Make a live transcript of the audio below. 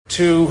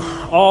To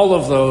all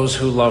of those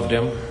who loved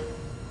him,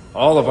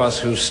 all of us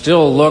who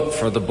still look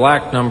for the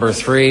black number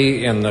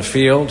 3 in the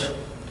field,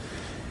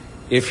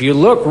 if you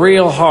look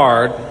real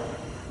hard,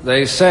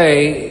 they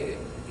say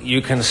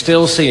you can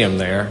still see him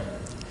there.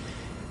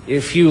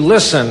 If you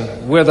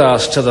listen with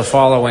us to the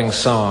following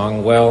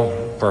song,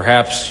 well,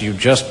 perhaps you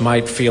just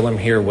might feel him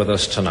here with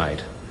us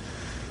tonight.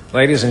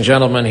 Ladies and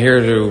gentlemen,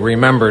 here to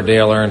remember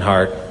Dale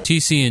Earnhardt,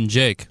 TC and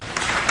Jake.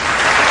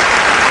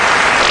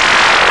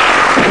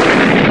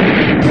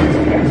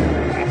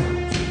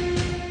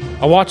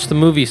 I watched the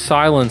movie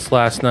Silence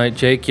last night.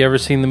 Jake, you ever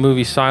seen the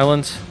movie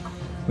Silence?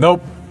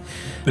 Nope.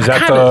 Is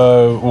that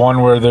the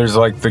one where there's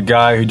like the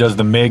guy who does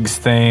the Miggs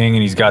thing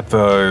and he's got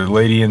the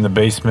lady in the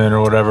basement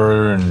or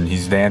whatever and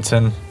he's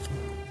dancing?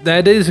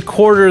 That is a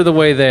quarter of the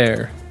way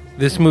there.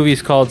 This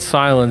movie's called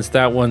Silence.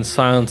 That one's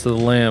Silence of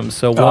the Lambs.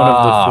 So one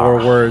of the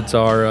 4 words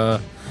are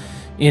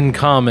in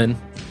common.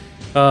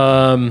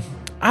 I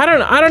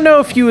don't know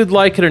if you would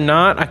like it or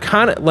not. I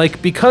kind of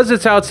like, because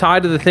it's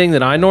outside of the thing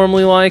that I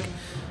normally like.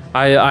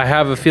 I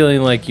have a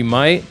feeling like you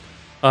might.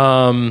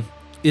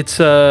 It's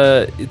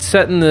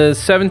set in the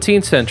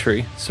 17th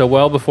century, so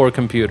well before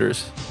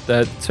computers.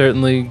 That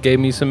certainly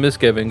gave me some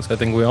misgivings. I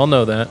think we all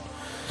know that.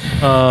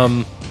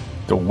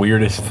 The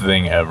weirdest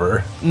thing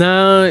ever.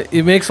 No,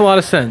 it makes a lot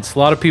of sense. A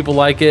lot of people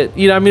like it.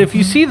 You know, I mean, if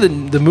you see the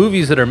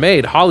movies that are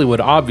made, Hollywood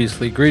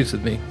obviously agrees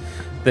with me.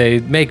 They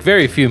make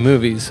very few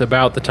movies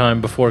about the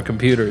time before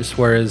computers,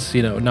 whereas,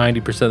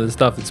 90% of the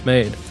stuff that's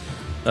made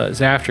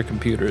is after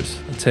computers.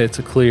 I'd say it's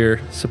a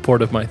clear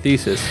support of my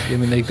thesis. I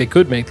mean, they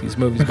could make these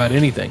movies about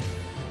anything.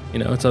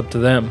 It's up to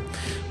them.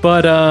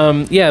 But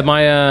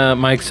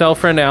my Excel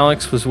friend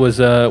Alex was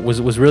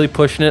really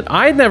pushing it.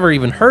 I had never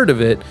even heard of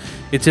it.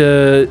 It's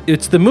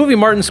the movie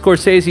Martin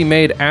Scorsese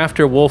made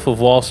after Wolf of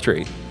Wall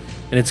Street,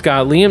 and it's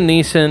got Liam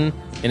Neeson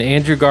and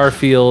Andrew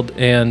Garfield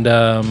and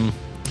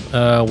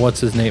what's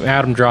his name,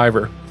 Adam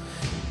Driver.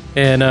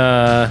 And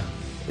had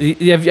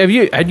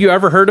you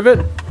ever heard of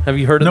it? Have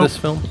you heard of this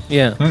film?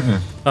 Yeah.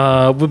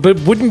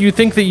 But wouldn't you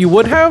think that you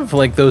would have?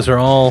 Like, those are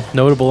all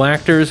notable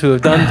actors who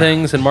have done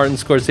things, and Martin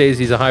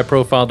Scorsese's a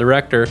high-profile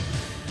director.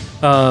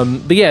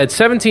 But yeah, it's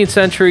 17th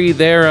century.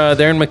 They're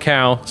in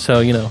Macau, so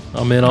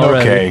I'm in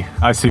already. Okay,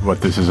 I see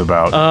what this is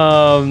about.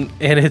 And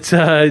it's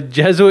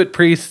Jesuit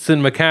priests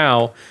in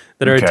Macau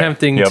that are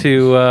attempting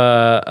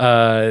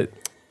to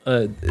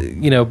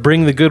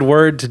bring the good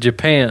word to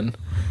Japan,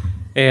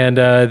 and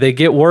they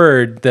get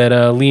word that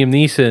Liam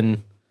Neeson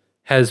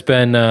has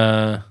been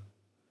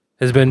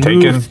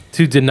moved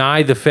to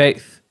deny the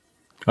faith,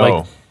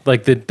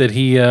 like that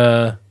he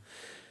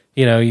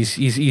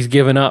he's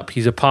given up,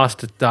 he's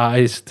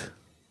apostatized.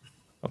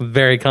 I'm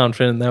very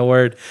confident in that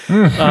word.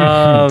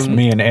 It's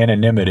me in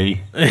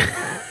anonymity,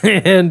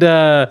 and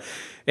they're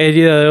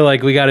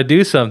like, we got to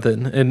do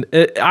something, and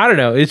I don't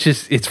know,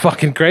 it's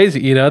fucking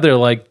crazy. They're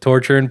like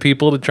torturing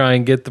people to try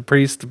and get the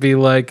priest to be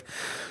like,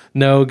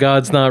 no,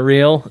 God's not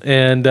real,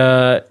 and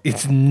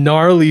it's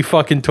gnarly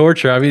fucking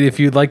torture. I mean, if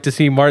you'd like to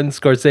see Martin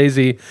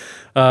Scorsese,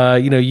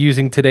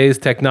 using today's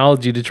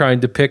technology to try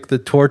and depict the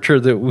torture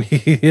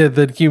that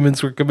that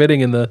humans were committing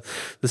in the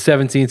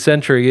 17th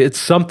century, it's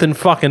something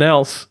fucking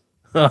else.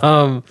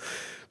 Yeah,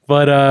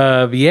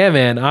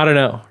 man, I don't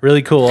know,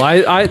 really cool.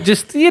 I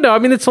just,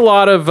 it's a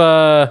lot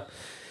of,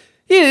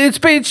 it's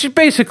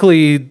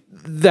basically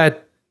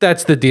that.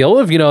 That's the deal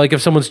of, like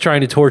if someone's trying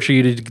to torture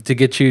you to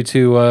get you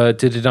to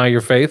deny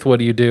your faith, what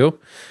do you do?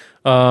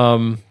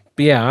 But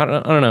yeah, I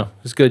don't know.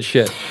 It's good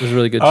shit. It was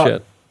really good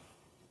shit.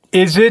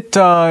 Is it,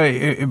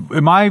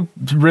 am I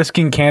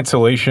risking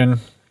cancellation?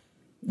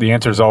 The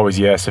answer is always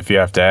yes if you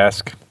have to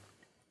ask.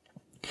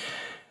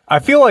 I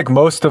feel like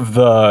most of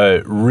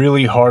the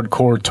really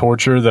hardcore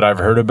torture that I've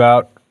heard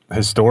about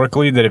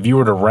historically, that if you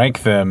were to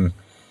rank them,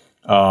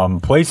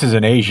 places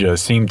in Asia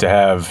seem to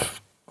have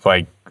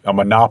like a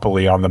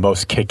monopoly on the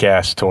most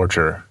kick-ass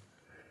torture.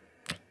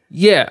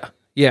 Yeah.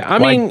 I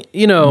mean,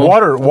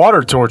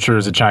 water torture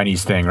is a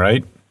Chinese thing,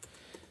 right?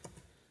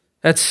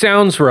 That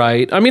sounds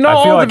right. I mean,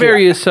 all the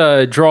various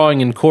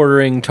drawing and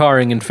quartering,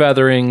 tarring and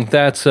feathering.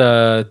 That's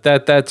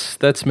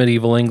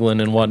medieval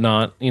England and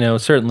whatnot.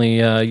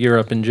 Certainly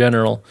Europe in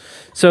general.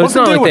 So it's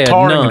not like they had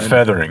tarring none. And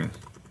feathering?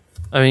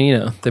 I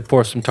mean, they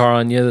pour some tar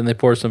on you, then they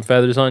pour some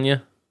feathers on you,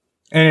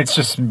 and it's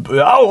just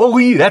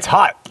that's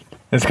hot.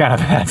 It's kind of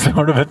that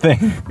sort of a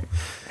thing.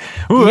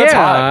 Ooh, that's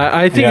hot.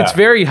 I think it's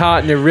very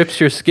hot, and it rips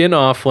your skin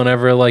off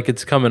whenever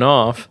it's coming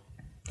off.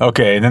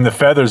 Okay, and then the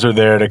feathers are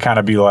there to kind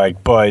of be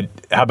like, but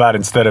how about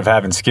instead of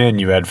having skin,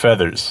 you had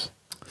feathers?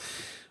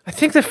 I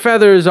think the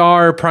feathers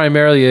are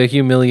primarily a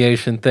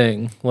humiliation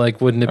thing. Like,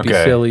 wouldn't it be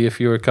silly if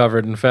you were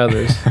covered in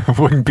feathers?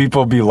 Wouldn't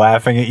people be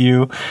laughing at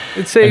you?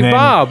 They'd say,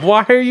 Bob,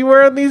 why are you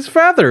wearing these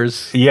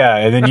feathers? Yeah,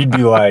 and then you'd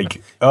be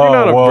like,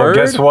 oh, well, bird?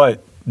 Guess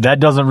what?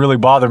 That doesn't really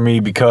bother me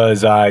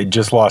because I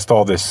just lost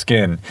all this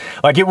skin.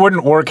 Like, it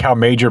wouldn't work how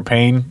Major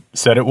Payne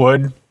said it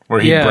would, where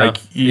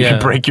he'd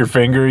break your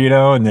finger,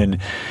 and then,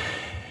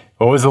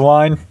 what was the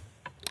line?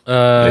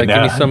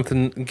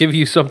 Give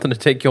you something to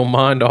take your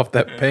mind off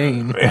that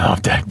pain.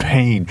 Off that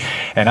pain.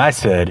 And I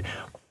said,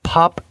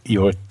 pop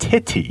your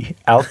titty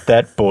out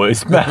that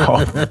boy's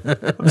mouth.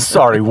 I'm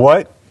sorry,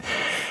 what?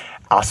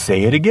 I'll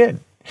say it again.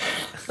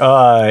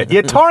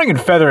 Yeah, tarring and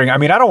feathering. I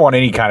mean, I don't want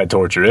any kind of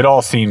torture. It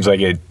all seems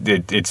like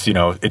it's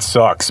it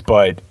sucks.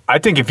 But I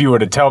think if you were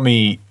to tell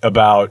me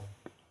about,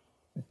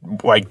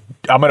 like,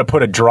 I'm going to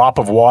put a drop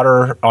of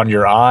water on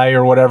your eye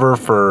or whatever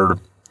for,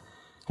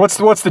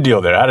 what's the deal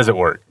there? How does it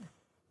work?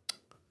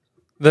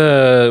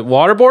 The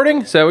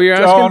waterboarding? Is that what you're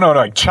asking? Oh no,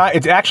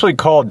 it's actually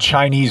called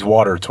Chinese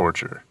water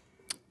torture.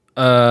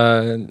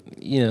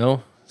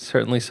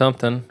 Certainly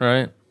something,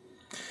 right?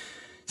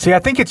 See, I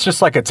think it's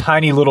just like a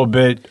tiny little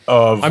bit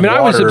of I mean,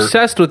 water. I was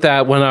obsessed with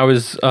that when I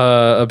was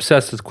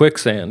obsessed with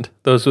quicksand.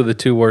 Those were the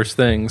two worst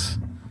things.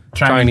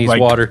 Chinese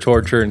water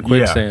torture and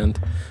quicksand.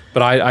 Yeah.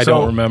 But I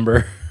don't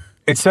remember.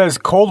 It says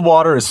cold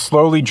water is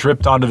slowly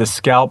dripped onto the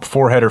scalp,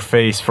 forehead, or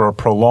face for a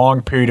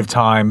prolonged period of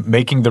time,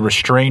 making the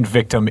restrained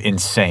victim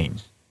insane.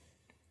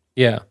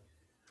 Yeah.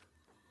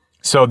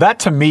 So that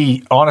to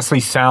me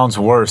honestly sounds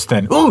worse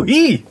than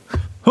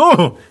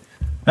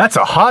that's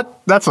a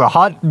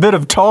hot bit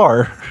of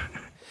tar.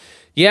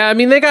 Yeah, I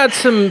mean, they got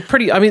some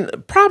pretty, hard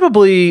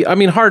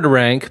to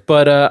rank,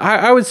 but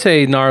I would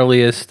say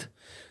gnarliest.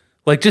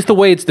 Like, just the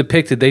way it's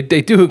depicted,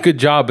 they do a good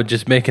job of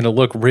just making it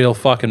look real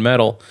fucking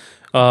metal.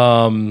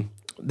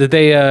 That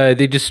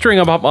they just string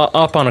them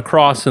up on a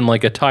cross in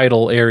like a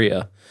tidal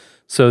area,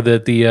 so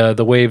that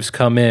the waves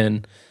come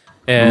in,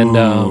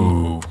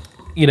 and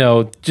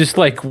just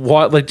like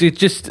what, like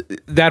just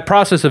that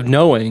process of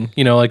knowing,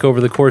 like over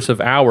the course of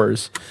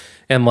hours.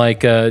 And like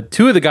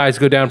two of the guys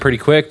go down pretty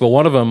quick, but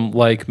one of them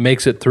like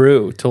makes it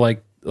through to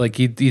like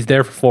he's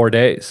there for 4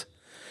 days,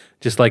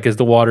 just like as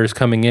the water is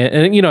coming in.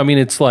 And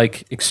it's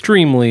like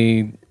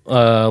extremely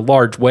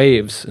large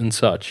waves and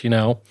such,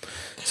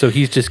 so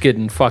he's just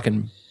getting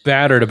fucking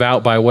battered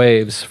about by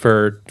waves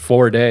for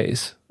 4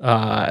 days.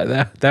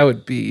 That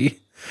would be.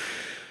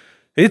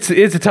 It's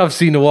a tough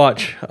scene to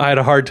watch. I had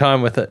a hard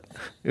time with it.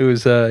 It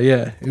was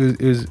it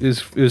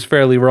was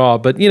fairly raw,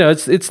 but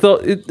it's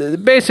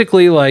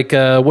basically like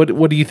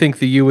what do you think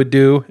that you would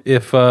do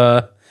if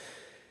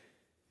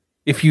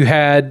you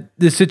had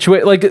this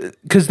situation, like,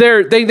 because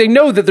they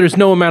know that there's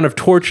no amount of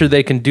torture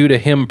they can do to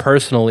him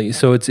personally,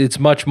 so it's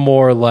much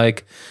more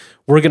like,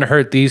 we're gonna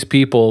hurt these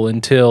people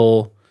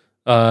until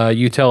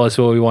you tell us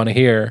what we want to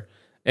hear.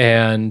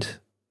 And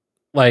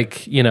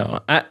like,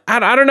 I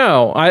don't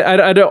know.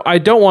 I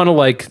don't want to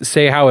like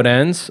say how it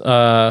ends.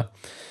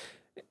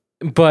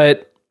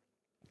 But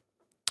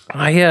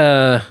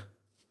I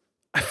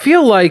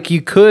feel like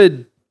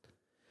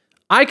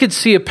I could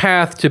see a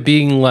path to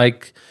being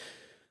like,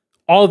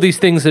 all of these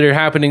things that are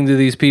happening to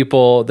these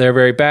people, they're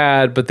very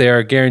bad, but they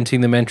are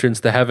guaranteeing them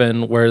entrance to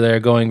heaven where they're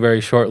going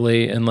very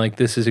shortly. And like,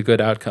 this is a good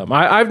outcome.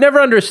 I've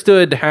never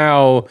understood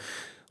how,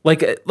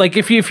 like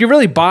if you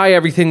really buy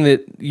everything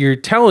that you're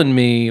telling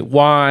me,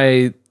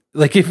 why,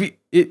 like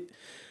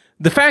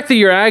the fact that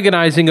you're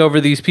agonizing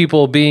over these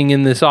people being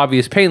in this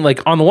obvious pain,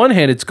 like on the one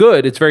hand, it's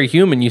good. It's very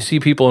human. You see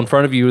people in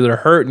front of you that are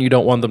hurt and you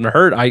don't want them to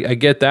hurt. I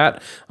get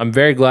that. I'm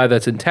very glad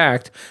that's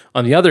intact.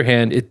 On the other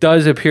hand, it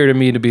does appear to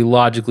me to be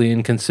logically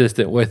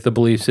inconsistent with the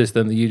belief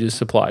system that you just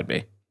supplied me.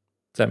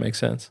 Does that make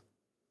sense?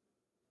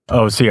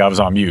 Oh, see, I was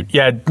on mute.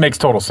 Yeah, it makes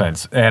total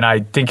sense. And I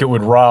think it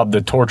would rob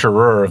the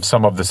torturer of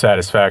some of the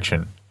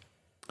satisfaction.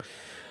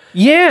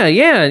 Yeah,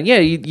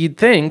 you'd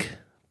think.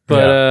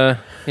 But, I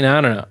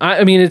don't know.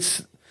 I mean,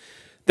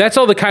 that's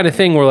all the kind of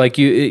thing where like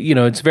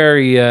it's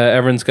very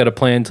everyone's got a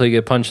plan until you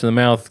get punched in the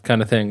mouth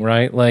kind of thing,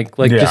 right? Like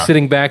just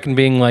sitting back and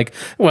being like,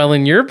 well,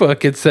 in your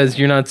book it says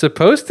you're not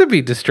supposed to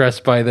be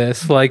distressed by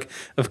this. Like,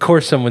 of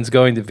course someone's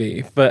going to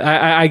be, but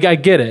I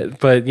get it.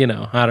 But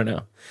I don't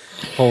know,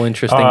 whole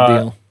interesting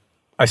deal.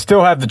 I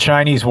still have the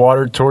Chinese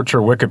water torture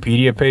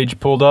Wikipedia page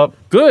pulled up.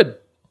 Good.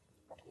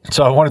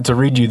 So I wanted to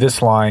read you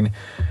this line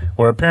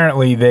where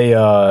apparently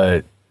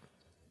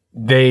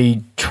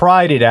they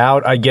tried it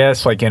out, I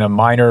guess, like in a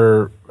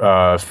minor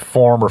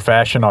form or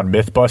fashion on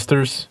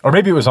Mythbusters. Or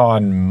maybe it was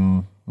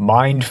on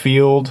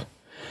Mindfield,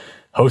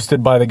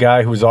 hosted by the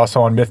guy who was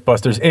also on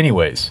Mythbusters.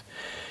 Anyways,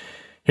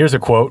 here's a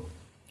quote.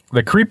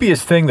 The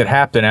creepiest thing that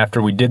happened after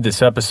we did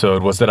this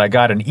episode was that I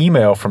got an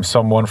email from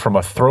someone from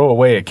a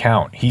throwaway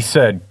account. He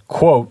said,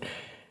 quote,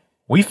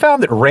 "We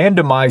found that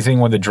randomizing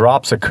when the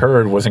drops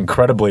occurred was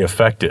incredibly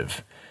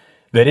effective.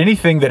 That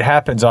anything that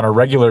happens on a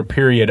regular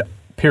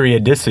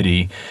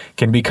periodicity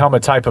can become a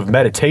type of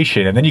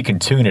meditation, and then you can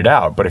tune it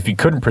out. But if you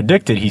couldn't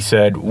predict it," he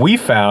said, "we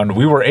found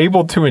we were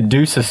able to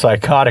induce a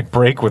psychotic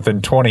break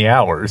within 20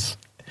 hours.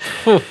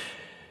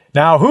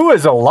 Now, who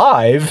is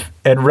alive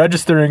and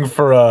registering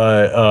for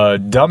a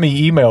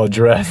dummy email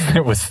address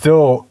that was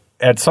still,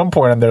 at some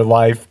point in their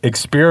life,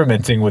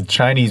 experimenting with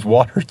Chinese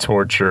water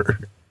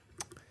torture?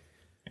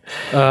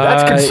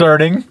 That's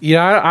concerning.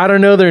 Yeah, I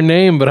don't know their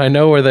name, but I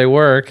know where they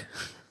work.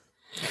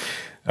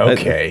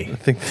 Okay. I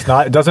think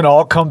it doesn't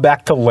all come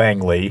back to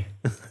Langley.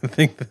 I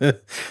think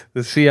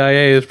the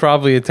CIA has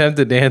probably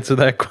attempted to answer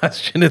that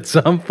question at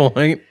some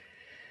point.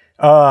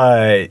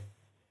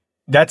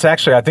 That's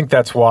actually, I think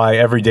that's why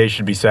Every Day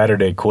Should Be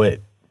Saturday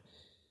quit.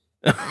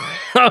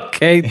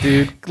 Okay,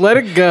 dude, let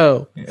it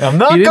go. I'm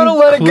not going to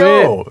let it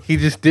go. He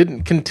just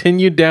didn't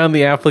continue down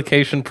the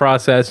application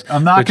process.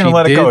 I'm not going to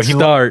let it go.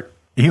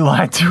 He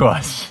lied to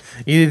us.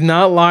 He did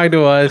not lie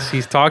to us.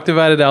 He's talked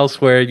about it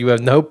elsewhere. You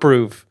have no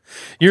proof.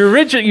 Your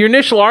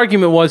initial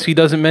argument was he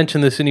doesn't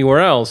mention this anywhere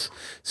else.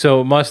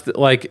 So it must,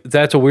 like,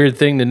 that's a weird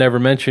thing to never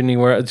mention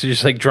anywhere. It's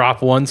just like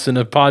drop once in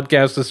a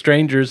podcast with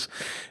strangers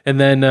and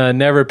then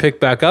never pick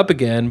back up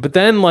again. But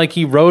then, like,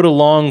 he wrote a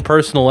long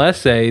personal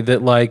essay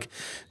that, like,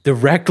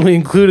 directly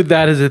included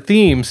that as a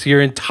theme. So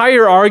your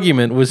entire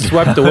argument was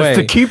swept away.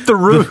 To keep the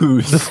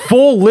ruse. The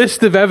full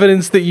list of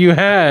evidence that you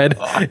had,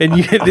 and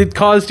it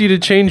caused you to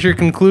change your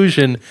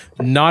conclusion.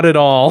 Not at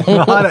all.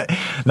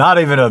 Not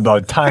even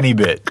a tiny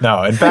bit.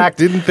 No, in fact,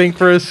 didn't think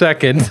for a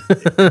second.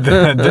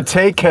 the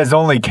take has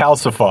only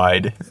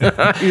calcified.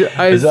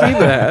 I see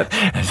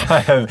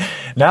that.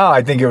 Now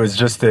I think it was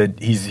just that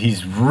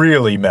he's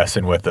really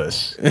messing with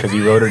us because he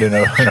wrote it in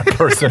a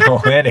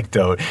personal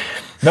anecdote.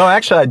 No,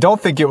 actually, I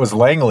don't think it was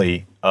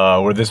Langley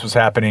where this was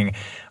happening.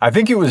 I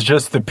think it was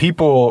just the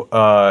people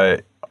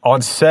on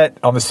the set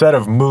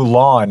of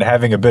Mulan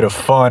having a bit of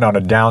fun on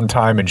a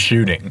downtime and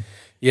shooting.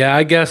 Yeah,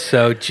 I guess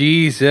so.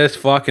 Jesus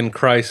fucking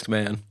Christ,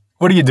 man.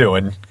 What are you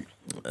doing?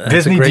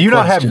 Disney, do you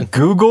not have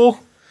Google?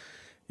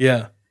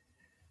 Yeah.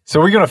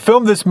 So we're going to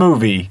film this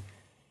movie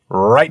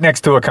right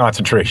next to a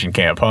concentration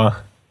camp, huh?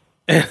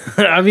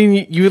 I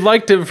mean, you would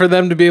like for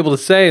them to be able to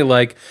say,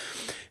 like,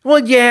 well,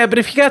 yeah, but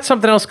if you got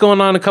something else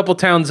going on a couple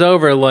towns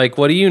over, like,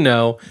 what do you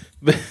know?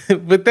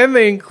 But then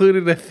they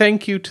included a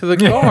thank you to the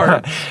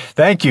guards.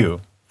 Thank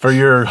you for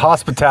your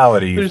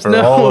hospitality. There's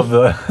all of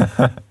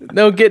the...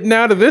 no getting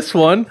out of this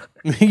one.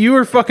 You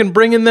were fucking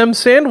bringing them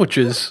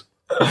sandwiches.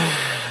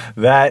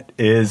 That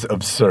is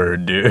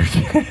absurd, dude.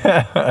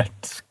 I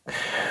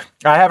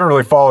haven't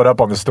really followed up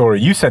on the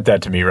story. You sent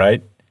that to me,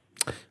 right?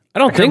 I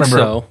don't think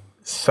so.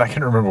 I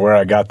can't remember where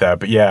I got that,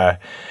 but yeah.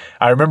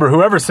 I remember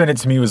whoever sent it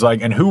to me was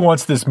like, and who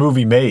wants this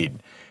movie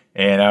made?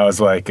 And I was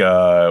like,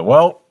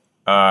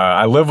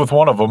 I live with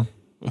one of them.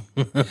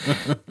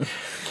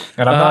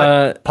 And I'm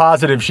not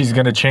positive she's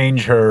going to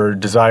change her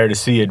desire to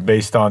see it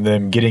based on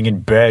them getting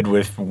in bed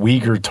with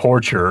Uyghur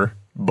torture,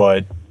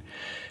 but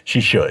she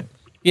should.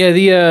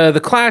 Yeah, the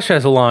Clash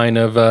has a line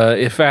of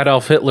if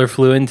Adolf Hitler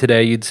flew in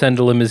today, you'd send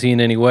a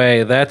limousine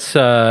anyway. That's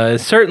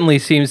certainly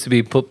seems to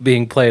be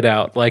being played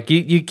out. Like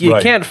you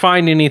right. Can't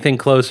find anything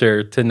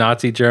closer to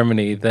Nazi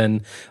Germany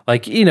than,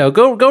 like, you know,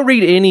 go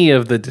read any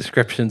of the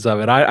descriptions of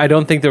it. I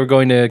don't think they were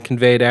going to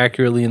convey it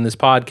accurately in this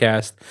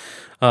podcast,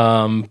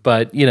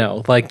 but you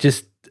know, like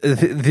just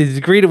the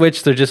degree to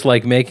which they're just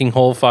like making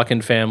whole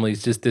fucking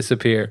families just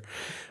disappear,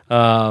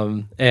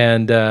 and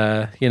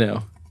you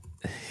know.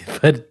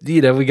 But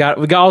you know, we got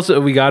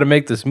to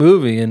make this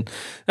movie, and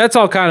that's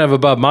all kind of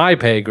above my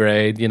pay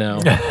grade, you know.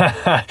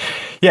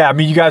 Yeah, I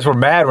mean, you guys were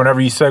mad whenever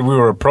you said we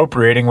were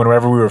appropriating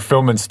whenever we were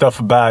filming stuff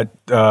about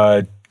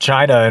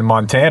China and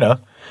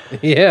Montana.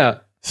 Yeah.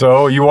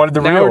 So you wanted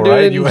the now real, we're doing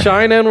right? It in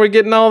China, and we're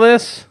getting all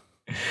this,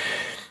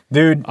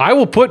 dude. I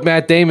will put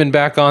Matt Damon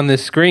back on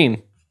this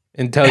screen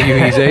and tell you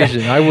he's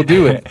Asian. I will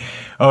do it.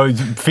 Oh,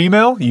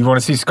 female? You want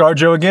to see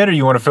ScarJo again, or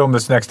you want to film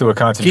this next to a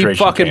concentration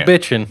camp? Keep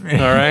fucking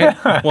bitching, all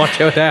right? Watch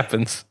how it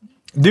happens.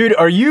 Dude,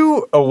 are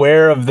you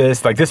aware of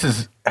this? Like, this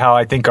is how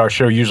I think our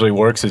show usually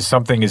works, is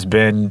something has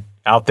been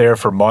out there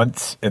for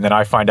months, and then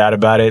I find out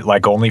about it,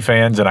 like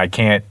OnlyFans, and I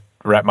can't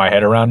wrap my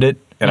head around it,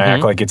 and I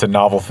act like it's a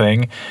novel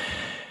thing.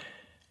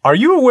 Are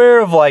you aware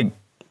of, like,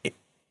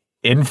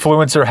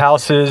 influencer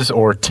houses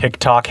or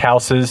TikTok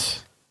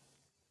houses?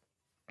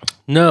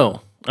 No.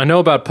 I know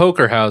about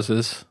poker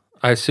houses.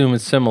 I assume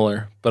it's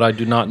similar, but I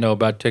do not know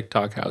about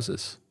TikTok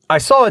houses. I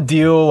saw a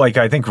deal, like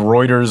I think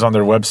Reuters on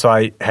their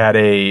website had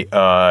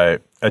a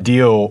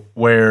deal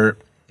where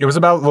it was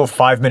about a little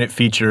 5-minute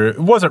feature. It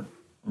wasn't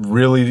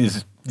really,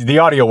 the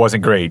audio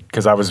wasn't great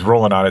because I was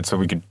rolling on it so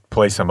we could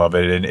play some of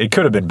it, and it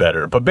could have been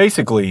better. But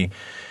basically,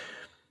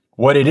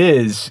 what it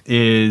is,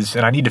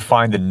 and I need to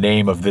find the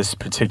name of this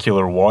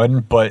particular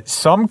one, but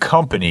some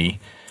company,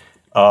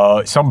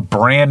 some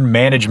brand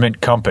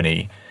management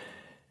company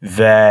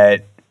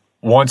that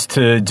wants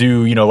to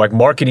do, you know, like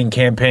marketing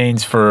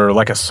campaigns for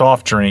like a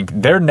soft drink,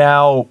 they're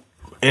now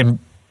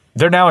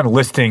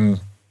enlisting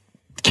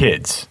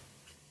kids,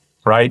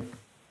 right?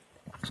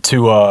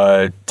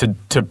 To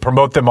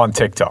promote them on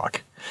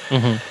TikTok.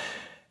 Mm-hmm.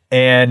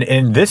 And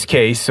in this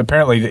case,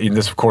 apparently, and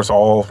this of course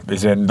all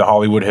is in the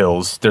Hollywood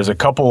Hills, there's a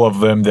couple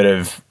of them that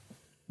have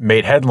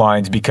made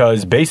headlines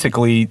because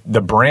basically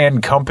the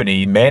brand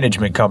company,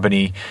 management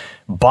company,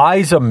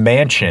 buys a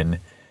mansion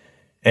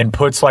and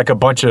puts like a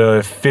bunch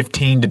of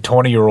 15 to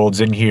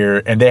 20-year-olds in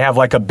here, and they have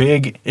like a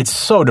big, it's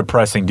so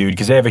depressing, dude,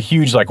 because they have a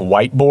huge like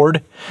whiteboard.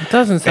 It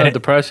doesn't sound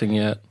depressing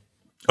yet.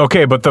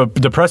 Okay, but the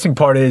depressing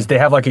part is they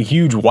have like a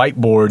huge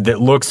whiteboard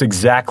that looks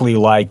exactly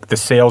like the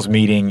sales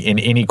meeting in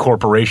any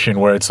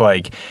corporation where it's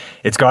like,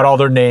 it's got all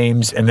their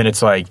names, and then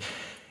it's like,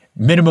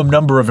 minimum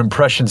number of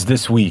impressions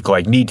this week,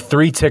 like need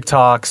 3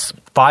 TikToks,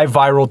 5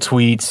 viral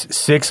tweets,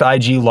 6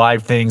 IG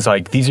live things,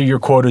 like these are your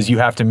quotas you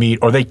have to meet,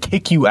 or they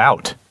kick you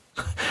out.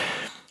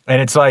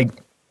 And it's like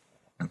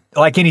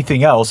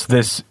anything else,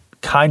 this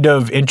kind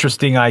of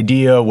interesting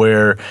idea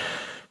where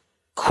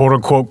quote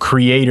unquote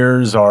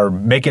creators are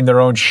making their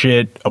own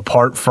shit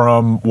apart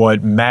from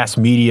what mass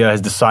media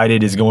has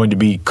decided is going to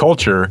be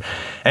culture.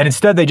 And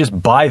instead they just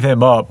buy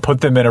them up,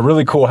 put them in a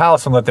really cool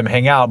house and let them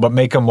hang out, but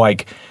make them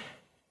like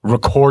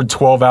record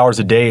 12 hours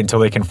a day until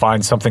they can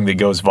find something that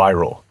goes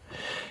viral.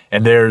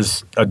 And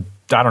there's I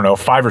don't know,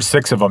 5 or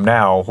 6 of them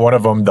now. One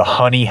of them, the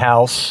Honey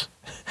House.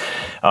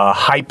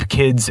 Hype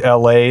Kids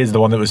LA is the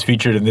one that was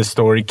featured in this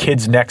story.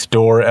 Kids Next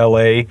Door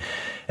LA.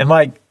 And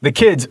like the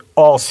kids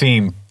all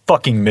seem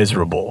fucking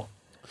miserable.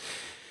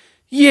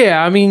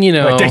 Yeah, I mean, you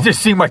know, like they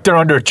just seem like they're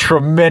under a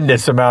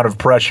tremendous amount of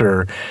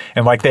pressure.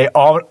 And like they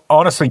all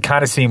honestly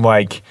kind of seem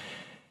like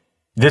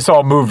this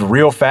all moved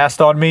real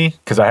fast on me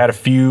because I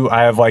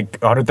have like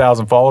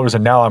 100,000 followers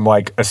and now I'm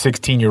like a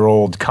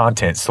 16-year-old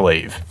content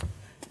slave.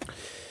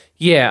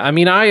 Yeah, I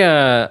mean,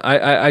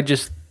 I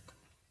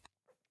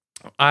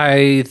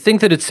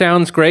think that it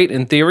sounds great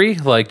in theory,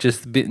 like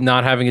just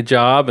not having a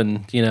job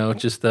and, you know,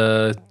 just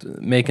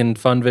making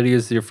fun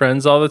videos with your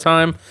friends all the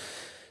time.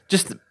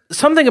 Just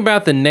something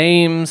about the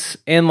names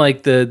and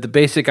like the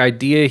basic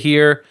idea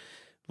here,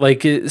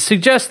 like it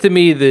suggests to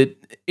me that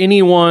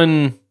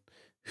anyone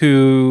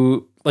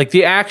who, like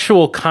the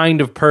actual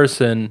kind of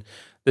person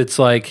that's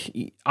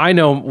like, I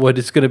know what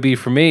it's going to be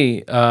for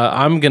me.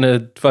 I'm going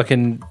to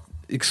fucking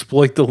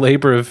exploit the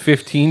labor of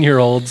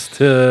 15-year-olds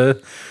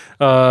to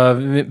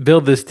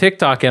build this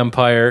TikTok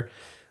empire.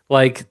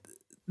 Like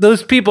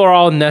those people are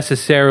all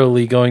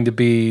necessarily going to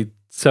be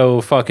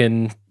so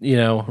fucking, you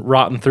know,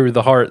 rotten through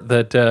the heart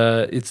that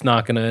it's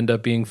not going to end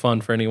up being fun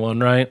for anyone,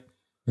 right?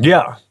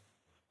 Yeah,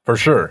 for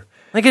sure.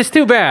 Like it's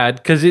too bad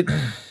because it.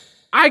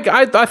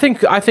 I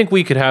think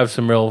we could have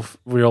some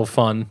real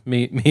fun.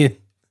 Me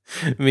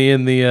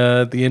and the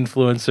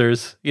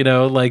influencers. You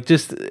know, like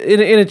just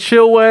in a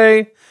chill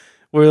way.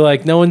 Where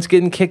like no one's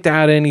getting kicked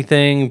out of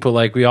anything, but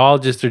like we all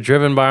just are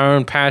driven by our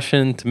own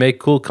passion to make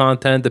cool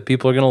content that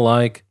people are gonna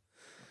like.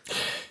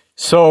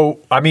 So,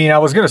 I mean, I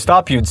was gonna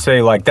stop you and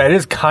say like that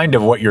is kind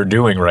of what you're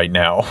doing right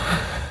now.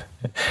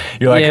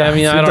 You're like, yeah, I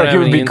mean, I don't like have it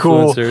would any be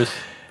cool. influencers.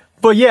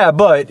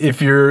 But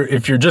if you're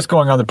just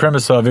going on the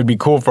premise of it'd be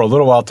cool for a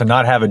little while to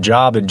not have a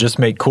job and just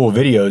make cool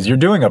videos, you're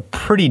doing a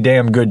pretty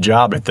damn good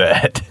job at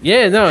that.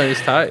 Yeah, no, it's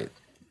tight.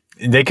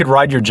 They could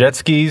ride your jet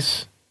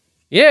skis.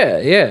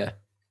 Yeah.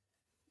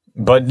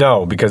 But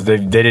no, because they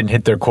didn't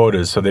hit their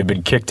quotas, so they've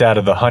been kicked out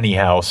of the Honey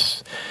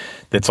House.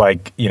 That's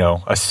like, you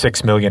know, a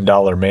 $6 million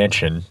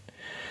mansion.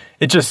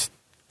 It just,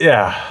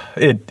 yeah,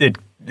 it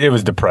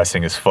was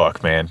depressing as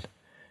fuck, man.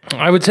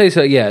 I would say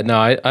so. Yeah, no,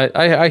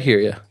 I hear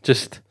you.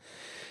 Just,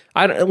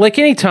 I like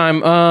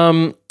anytime.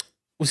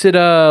 Was it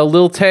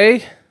Lil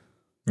Tay?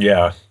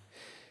 Yeah.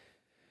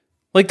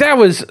 Like that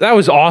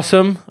was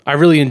awesome. I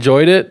really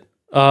enjoyed it.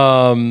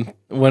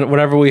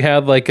 Whenever we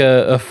had like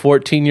a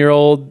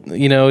 14-year-old,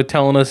 you know,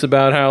 telling us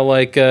about how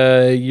like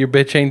your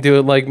bitch ain't do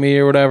it like me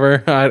or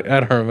whatever. I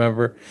don't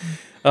remember.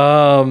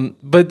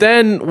 But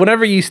then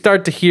whenever you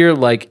start to hear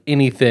like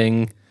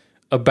anything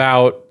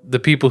about the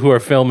people who are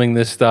filming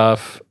this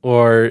stuff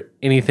or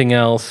anything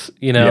else,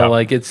 you know,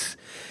 like it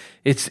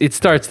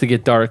starts to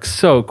get dark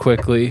so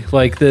quickly.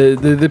 Like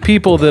the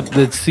people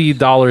that see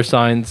dollar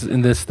signs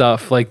in this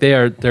stuff, like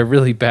they're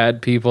really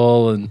bad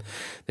people and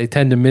they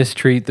tend to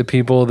mistreat the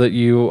people that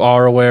you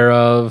are aware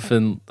of,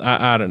 and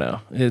I don't know.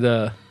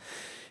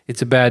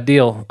 It's a bad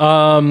deal.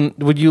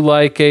 Would you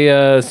like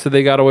so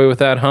they got away with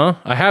that, huh?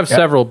 I have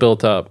several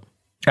built up.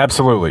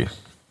 Absolutely.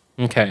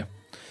 Okay.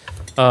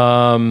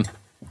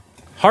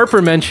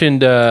 Harper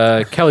mentioned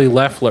Kelly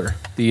Loeffler,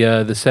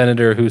 the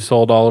senator who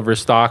sold all of her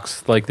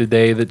stocks like the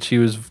day that she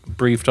was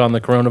briefed on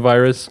the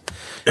coronavirus.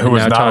 Who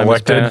was not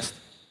elected?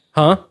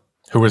 Huh?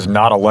 Who was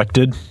not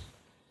elected?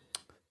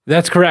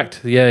 That's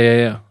correct.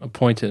 Yeah.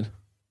 Appointed.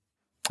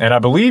 And I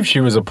believe she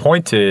was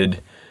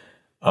appointed.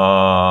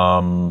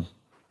 Was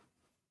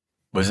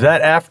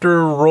that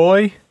after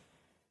Roy?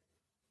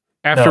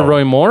 After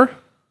Roy Moore?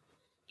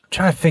 I'm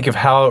trying to think of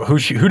who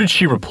did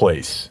she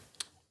replace?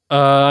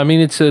 I mean,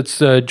 it's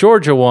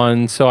Georgia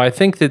one, so I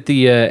think that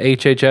the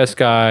HHS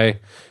guy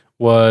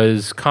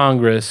was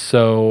Congress,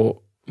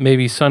 so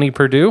maybe Sonny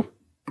Perdue?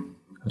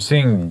 I'm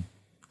seeing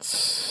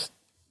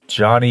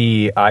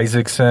Johnny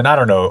Isaacson. I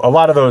don't know. A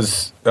lot of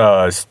those,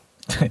 the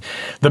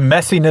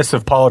messiness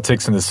of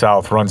politics in the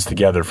South runs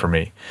together for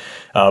me.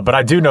 But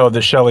I do know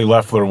that Shelley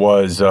Loeffler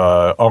was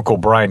Uncle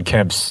Brian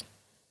Kemp's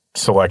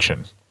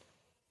selection.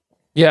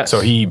 Yes. So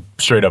he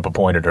straight up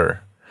appointed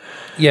her.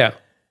 Yeah.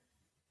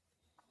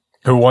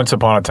 Who once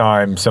upon a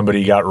time,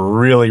 somebody got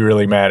really,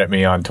 really mad at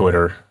me on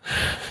Twitter.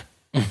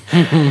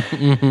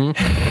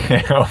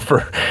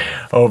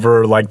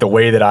 over like the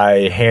way that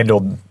I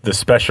handled the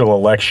special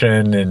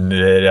election and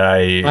that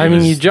I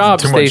mean, you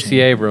jobbed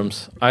Stacey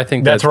Abrams. I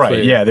think that's right.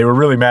 Clear. Yeah, they were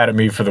really mad at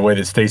me for the way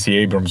that Stacey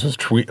Abrams was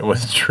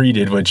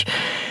treated, which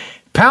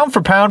pound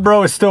for pound,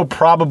 bro, is still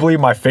probably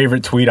my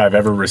favorite tweet I've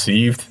ever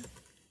received.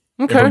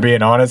 Okay. If I'm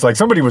being honest, like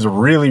somebody was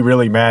really,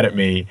 really mad at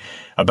me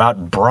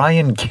about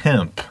Brian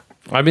Kemp.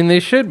 I mean,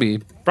 they should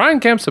be. Brian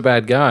Kemp's a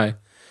bad guy.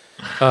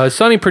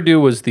 Sonny Perdue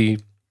was the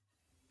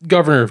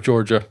governor of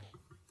Georgia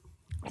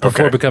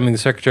before becoming the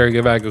Secretary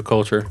of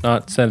Agriculture,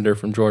 not senator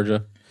from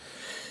Georgia.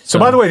 So,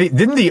 by the way,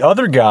 didn't the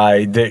other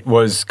guy that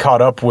was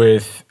caught up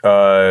with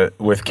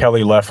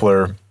Kelly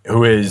Loeffler,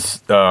 who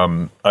is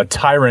a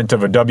tyrant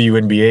of a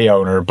WNBA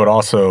owner, but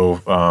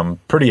also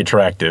pretty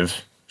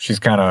attractive. She's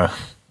kind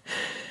of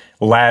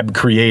lab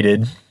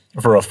created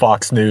for a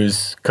Fox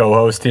News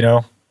co-host, you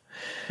know?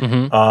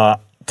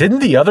 Mm-hmm. Didn't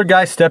the other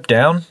guy step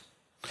down?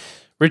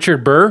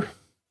 Richard Burr?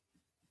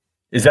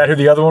 Is that who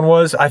the other one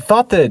was? I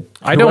thought that...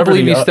 I don't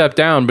believe he stepped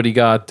down, but he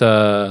got he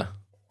got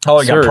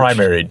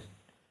primaried.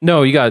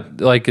 No, he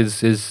got, like,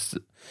 his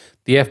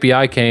the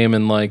FBI came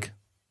and, like,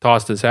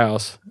 tossed his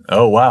house.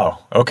 Oh, wow.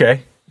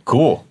 Okay.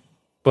 Cool.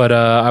 But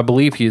I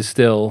believe he is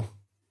still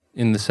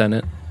in the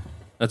Senate.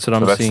 That's what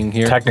I'm seeing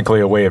here. Technically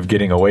a way of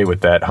getting away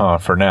with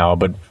that, for now.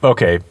 But,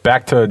 okay,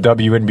 back to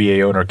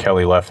WNBA owner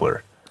Kelly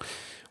Loeffler.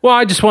 Well,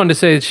 I just wanted to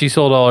say that she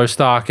sold all her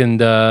stock and,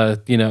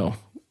 you know,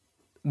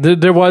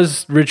 there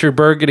was Richard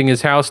Burr getting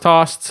his house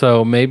tossed,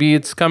 so maybe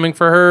it's coming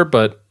for her,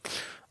 but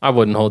I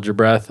wouldn't hold your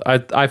breath.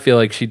 I feel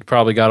like she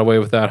probably got away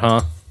with that,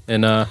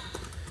 And,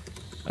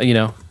 you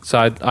know, so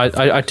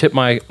I tip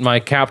my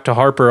cap to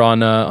Harper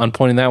on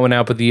pointing that one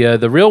out. But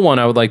the real one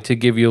I would like to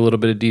give you a little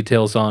bit of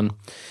details on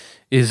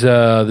is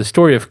the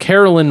story of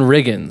Carolyn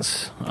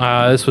Riggins.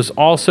 This was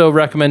also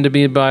recommended to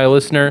me by a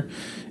listener.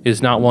 Is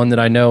not one that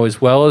I know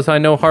as well as I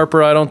know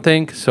Harper, I don't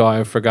think. So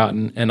I've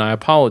forgotten, and I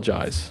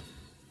apologize.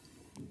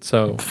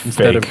 So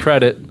instead of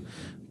credit,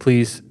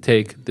 please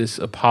take this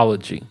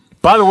apology.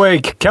 By the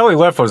way, Kelly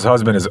Loeffler's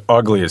husband is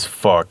ugly as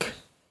fuck.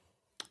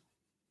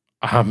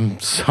 I'm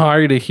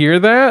sorry to hear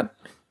that.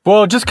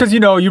 Well, just because, you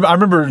know, I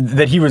remember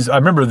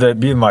that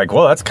being like,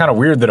 well, that's kind of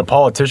weird that a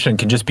politician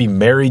can just be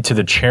married to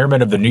the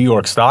chairman of the New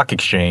York Stock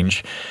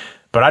Exchange.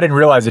 But I didn't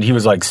realize that he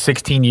was like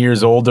 16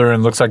 years older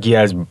and looks like he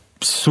has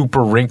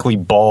super wrinkly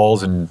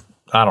balls. And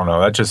I don't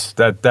know.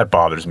 That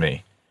bothers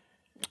me.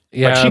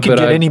 Yeah, like she could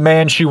get any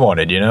man she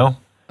wanted, you know?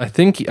 I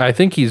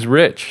think he's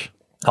rich.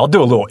 I'll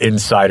do a little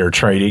insider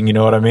trading, you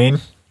know what I mean?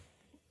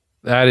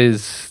 That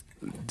is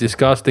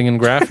disgusting and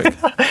graphic.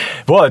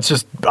 Well, it's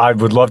just, I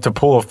would love to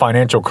pull a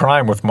financial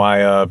crime with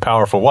my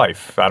powerful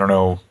wife. I don't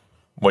know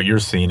what your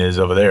scene is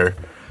over there.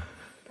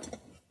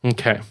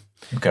 Okay.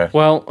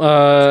 Well,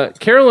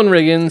 Carolyn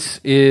Riggins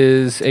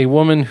is a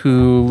woman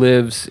who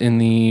lives in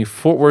the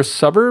Fort Worth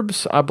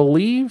suburbs, I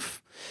believe.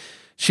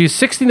 She's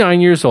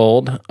 69 years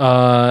old,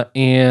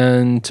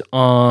 and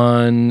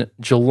on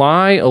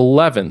July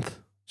 11th,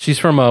 she's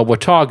from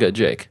Watauga,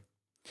 Jake.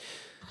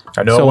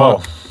 I know it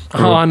well.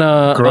 On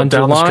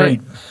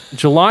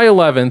July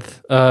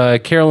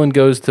 11th, Carolyn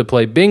goes to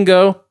play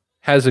bingo,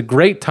 has a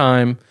great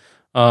time,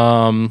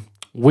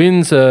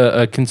 wins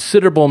a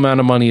considerable amount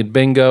of money at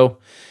bingo,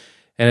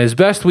 and as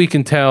best we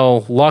can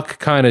tell, luck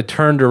kind of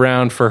turned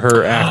around for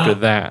her after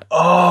that.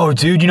 Oh,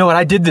 dude, you know what?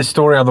 I did this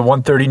story on the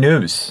 130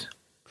 News.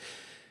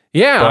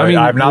 Yeah, but I mean,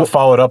 I've not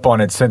followed up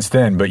on it since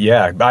then. But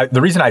yeah,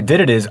 the reason I did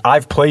it is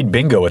I've played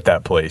bingo at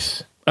that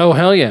place. Oh,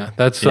 hell yeah.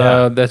 That's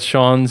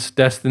Sean's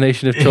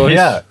destination of choice?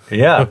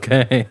 Yeah.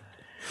 Okay.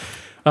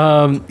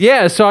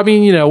 Yeah, so I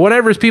mean, you know,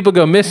 whenever people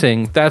go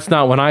missing, that's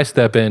not when I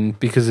step in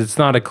because it's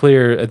not a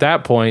clear at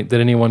that point that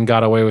anyone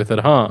got away with it,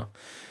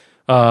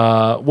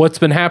 what's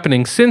been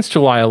happening since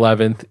July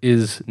 11th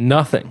is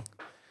nothing.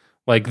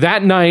 Like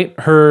that night,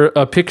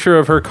 a picture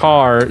of her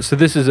car. So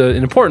this is an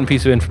important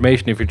piece of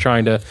information if you're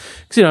trying to,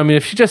 because, you know, I mean,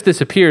 if she just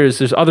disappears,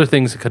 there's other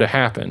things that could have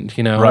happened,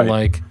 you know, right.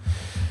 Like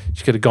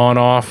she could have gone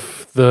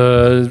off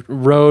the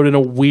road in a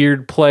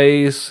weird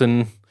place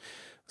and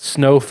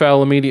snow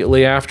fell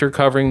immediately after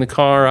covering the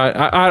car.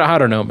 I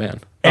don't know, man.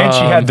 And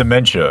she had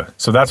dementia.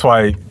 So that's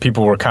why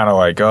people were kind of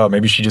like, oh,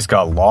 maybe she just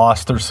got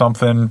lost or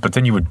something. But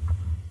then you would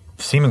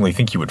seemingly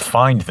think you would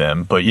find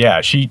them. But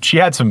yeah, she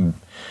had some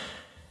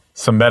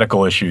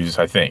medical issues,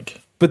 I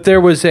think. But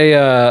there was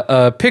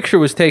a picture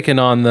was taken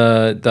on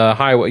the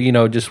highway, you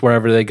know, just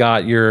wherever they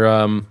got your,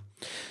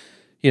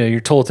 you know, your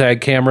toll tag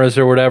cameras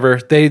or whatever.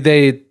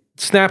 They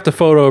snapped a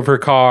photo of her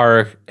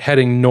car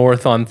heading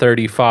north on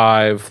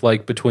 35,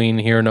 like between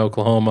here and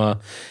Oklahoma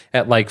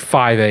at like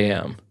 5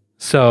 a.m.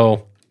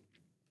 So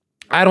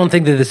I don't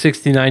think that the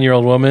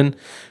 69-year-old woman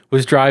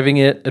was driving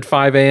it at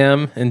 5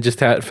 a.m. and just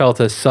felt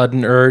a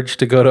sudden urge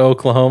to go to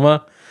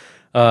Oklahoma.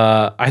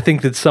 I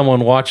think that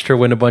someone watched her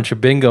win a bunch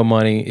of bingo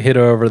money, hit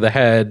her over the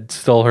head,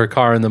 stole her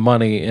car and the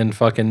money, and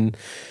fucking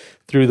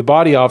threw the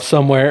body off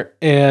somewhere.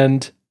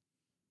 And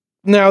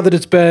now that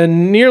it's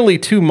been nearly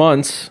 2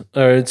 months,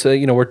 or it's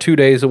you know, we're 2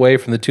 days away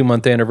from the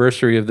 2-month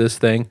anniversary of this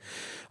thing,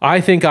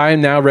 I think I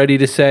am now ready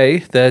to say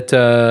that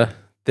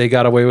they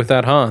got away with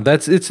that,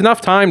 It's enough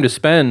time to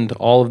spend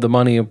all of the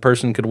money a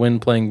person could win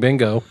playing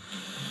bingo.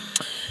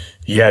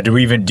 Yeah, do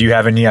you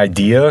have any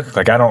idea?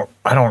 Like, I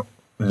don't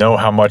know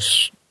how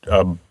much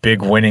a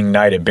big winning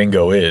night at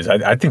bingo is.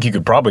 I think you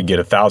could probably get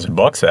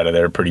 $1,000 out of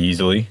there pretty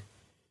easily.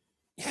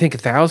 You think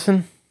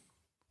 1,000?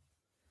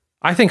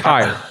 I think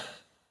higher.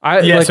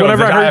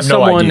 Whenever I heard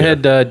someone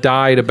had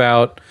died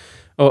about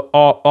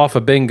off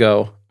a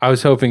bingo, I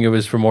was hoping it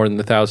was for more than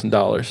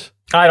 $1,000.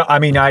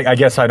 I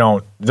guess I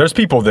don't. There's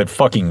people that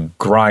fucking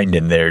grind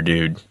in there,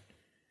 dude.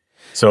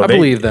 So I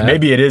believe that.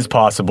 Maybe it is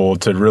possible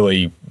to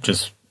really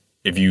just,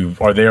 if you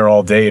are there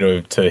all day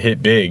to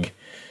hit big.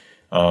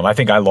 I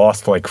think I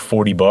lost like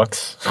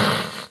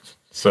 $40.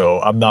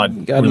 So I'm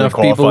not Got really enough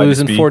people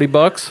losing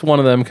 $40. One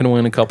of them can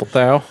win a couple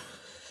thou.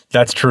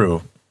 That's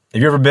true.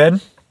 Have you ever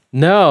been?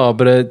 No,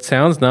 but it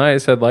sounds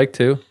nice. I'd like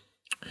to.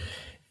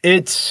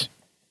 It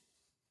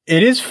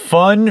is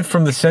fun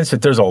from the sense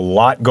that there's a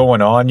lot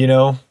going on, you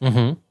know?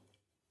 Mm-hmm.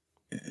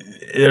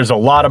 There's a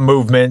lot of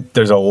movement.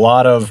 There's a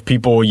lot of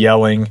people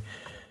yelling.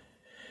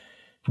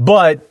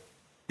 But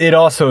it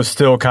also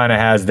still kind of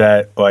has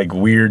that like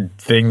weird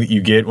thing that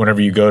you get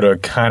whenever you go to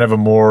kind of a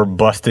more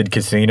busted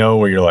casino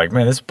where you're like,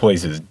 man, this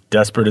place is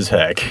desperate as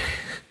heck.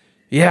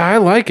 Yeah, I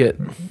like it.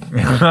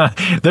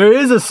 There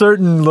is a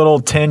certain little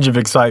tinge of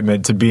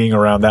excitement to being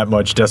around that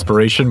much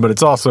desperation, but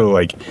it's also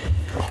like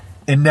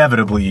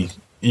inevitably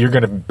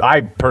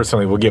I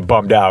personally will get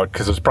bummed out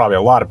because there's probably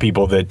a lot of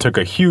people that took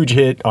a huge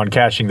hit on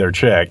cashing their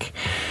check.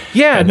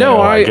 Yeah,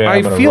 no,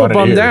 I feel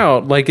bummed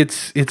out. Like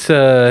it's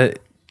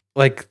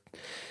like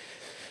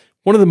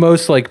one of the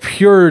most like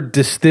pure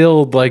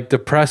distilled like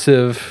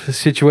depressive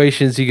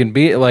situations you can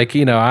be. Like,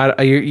 you know,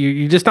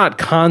 you're just not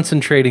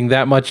concentrating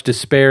that much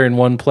despair in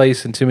one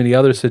place in too many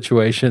other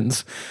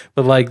situations.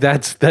 But like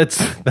that's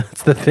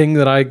the thing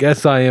that I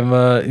guess I am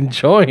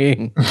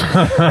enjoying.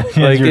 Like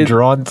you're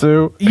drawn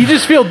to. You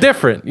just feel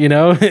different, you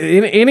know.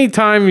 Any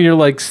time your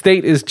like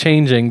state is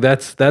changing,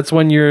 that's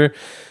when you're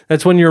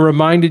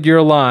reminded you're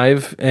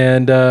alive,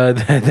 and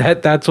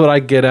that's what I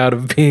get out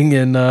of being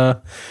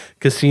in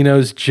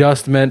casinos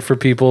just meant for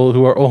people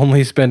who are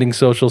only spending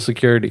Social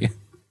Security.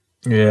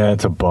 Yeah,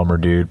 it's a bummer,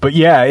 dude. But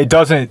yeah, it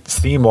doesn't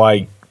seem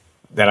like,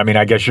 and I mean,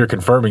 I guess you're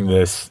confirming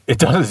this, it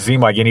doesn't seem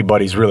like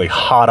anybody's really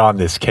hot on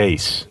this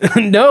case.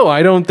 No,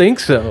 I don't think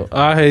so.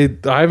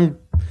 I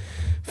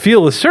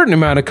feel a certain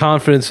amount of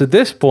confidence at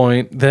this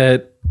point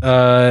that,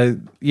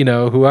 you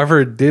know,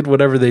 whoever did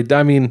whatever they did,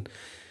 I mean,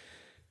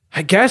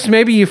 I guess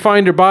maybe you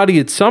find her body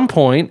at some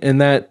point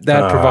and that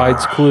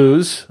provides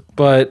clues,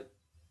 but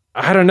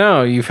I don't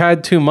know. You've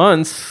had 2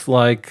 months.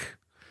 Like,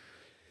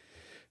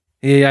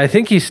 yeah, I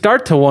think you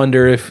start to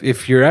wonder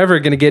if you're ever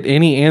going to get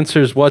any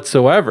answers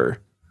whatsoever.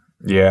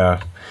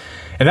 Yeah.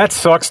 And that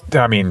sucks.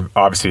 I mean,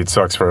 obviously it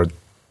sucks for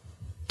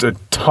a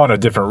ton of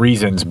different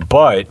reasons,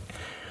 but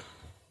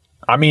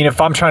I mean,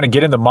 if I'm trying to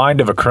get in the mind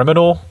of a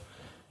criminal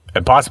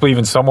and possibly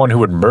even someone who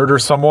would murder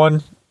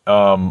someone,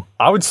 I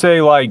would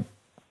say like,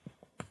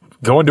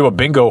 going to a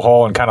bingo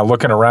hall and kind of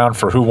looking around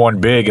for who won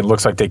big and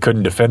looks like they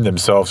couldn't defend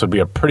themselves would be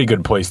a pretty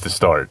good place to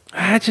start.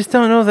 I just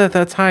don't know that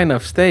that's high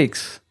enough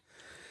stakes.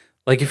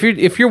 Like if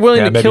you're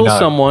willing to kill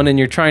someone and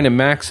you're trying to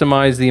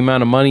maximize the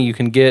amount of money you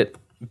can get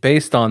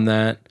based on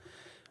that,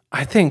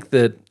 I think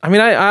that, I mean,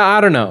 I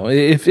don't know.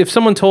 If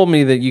someone told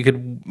me that you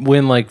could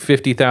win like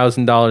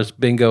 $50,000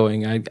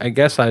 bingoing, I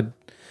guess I'd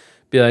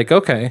be like,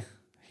 okay,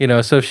 you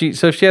know. So if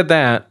she had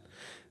that.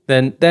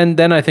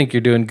 Then I think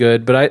you're doing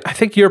good. But I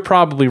think you're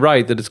probably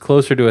right that it's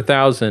closer to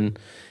 1,000,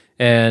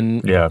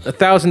 and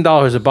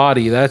 $1,000 a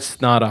body,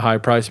 that's not a high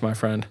price, my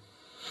friend.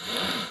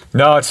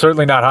 No, it's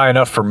certainly not high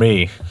enough for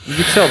me. You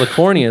could sell the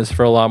corneas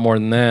for a lot more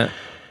than that.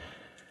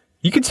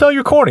 You could sell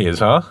your corneas,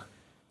 huh?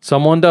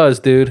 Someone does,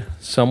 dude.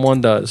 Someone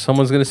does.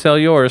 Someone's going to sell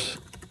yours.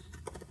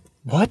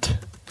 What?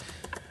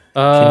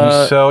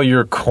 Can you sell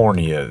your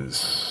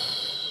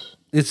corneas?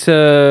 It's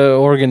a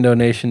organ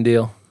donation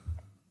deal.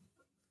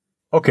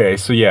 Okay,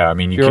 so yeah, I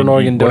mean, you're an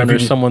organ donor.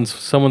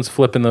 Someone's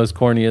flipping those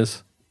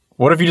corneas.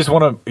 What if you just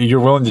you're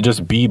willing to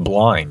just be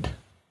blind?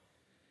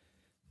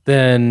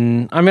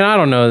 Then, I mean, I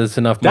don't know. There's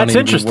enough money. That's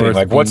interesting.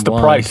 Like, what's the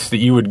price that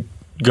you would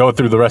go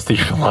through the rest of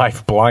your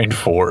life blind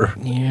for?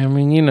 Yeah, I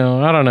mean, you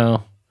know, I don't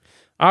know.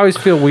 I always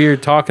feel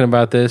weird talking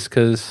about this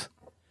because,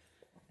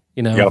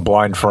 you know, you got a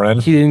blind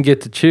friend. He didn't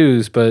get to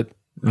choose, but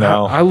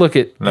no, I look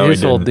at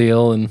his whole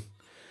deal and.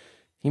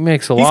 He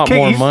makes a lot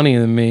more money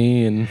than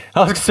me, and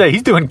I was gonna say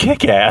he's doing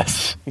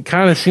kick-ass. It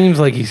kind of seems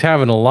like he's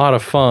having a lot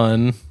of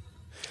fun,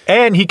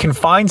 and he can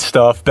find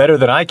stuff better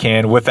than I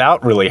can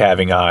without really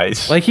having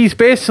eyes. Like he's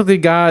basically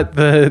got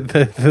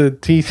the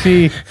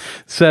TC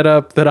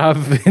setup that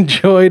I've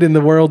enjoyed and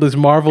the world has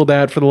marveled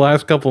at for the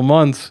last couple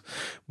months,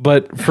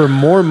 but for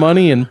more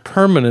money and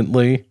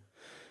permanently.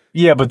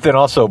 Yeah, but then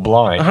also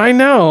blind. I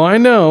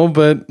know,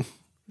 but.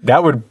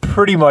 That would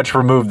pretty much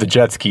remove the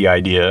jet ski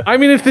idea. I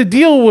mean, if the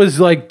deal was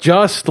like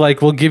just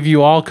like we'll give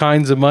you all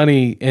kinds of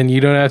money and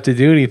you don't have to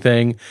do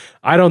anything,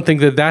 I don't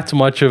think that that's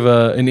much of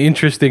an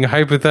interesting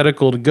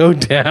hypothetical to go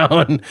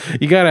down.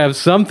 You got to have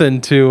something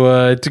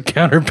to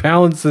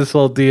counterbalance this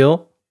whole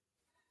deal.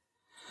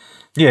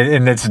 Yeah,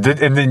 and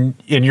then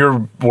in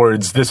your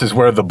words, this is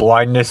where the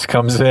blindness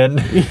comes in.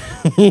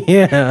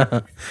 Yeah.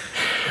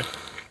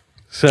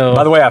 So,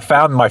 by the way, I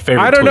found my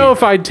favorite I don't know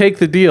if I'd take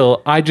the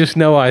deal. I just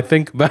know I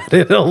think about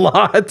it a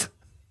lot.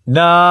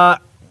 Nah.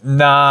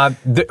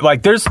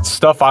 Like, there's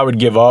stuff I would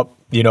give up,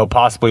 you know,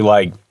 possibly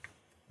like,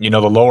 you know,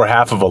 the lower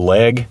half of a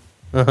leg.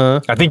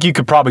 I think you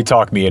could probably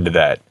talk me into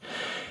that.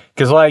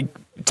 Because, like,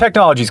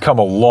 technology's come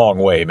a long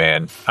way,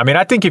 man. I mean,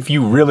 I think if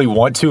you really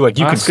want to, like,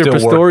 you can Oscar still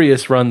work.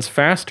 Pistorius runs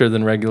faster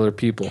than regular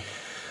people.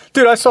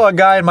 Dude, I saw a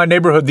guy in my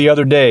neighborhood the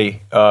other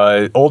day,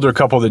 older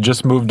couple that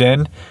just moved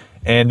in,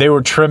 and they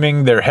were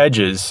trimming their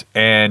hedges,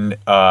 and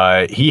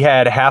he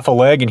had half a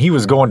leg, and he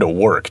was going to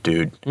work,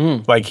 dude.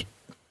 Like,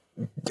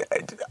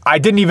 I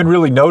didn't even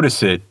really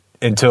notice it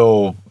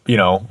until,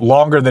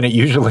 longer than it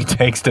usually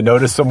takes to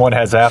notice someone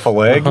has half a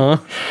leg.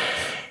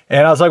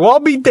 And I was like, well, I'll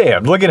be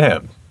damned. Look at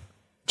him.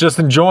 Just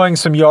enjoying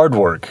some yard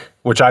work,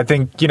 which I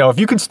think, if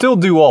you can still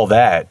do all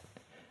that,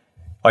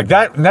 like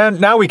that,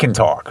 now we can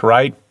talk,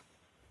 right?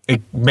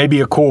 It may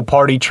be a cool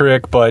party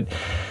trick, but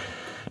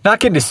not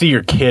getting to see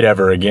your kid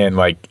ever again,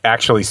 like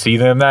actually see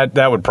them,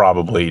 that would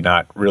probably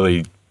not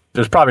really,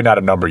 there's probably not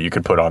a number you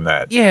could put on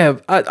that. Yeah,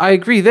 I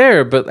agree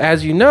there, but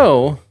as you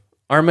know,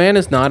 our man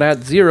is not at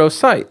zero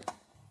sight.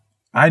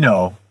 I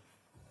know.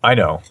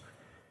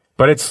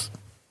 But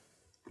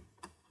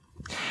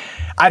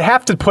I'd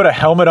have to put a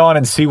helmet on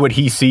and see what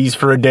he sees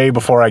for a day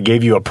before I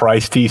gave you a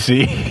price,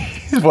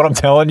 TC, is what I'm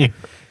telling you.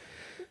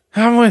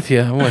 I'm with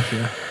you.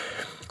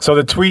 So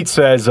the tweet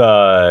says,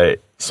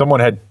 someone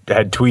had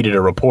tweeted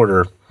a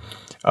reporter,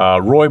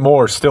 Roy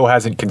Moore still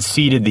hasn't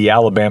conceded the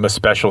Alabama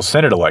special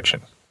Senate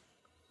election.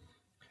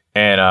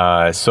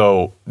 And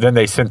so then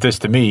they sent this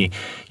to me.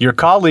 Your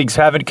colleagues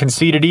haven't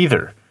conceded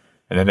either.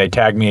 And then they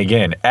tagged me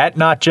again. At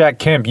Not Jack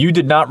Kemp, you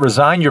did not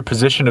resign your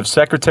position of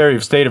Secretary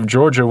of State of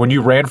Georgia when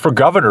you ran for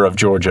governor of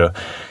Georgia.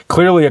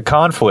 Clearly a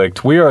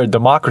conflict. We are a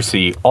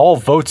democracy. All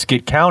votes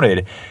get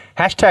counted.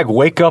 Hashtag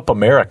Wake Up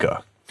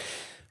America.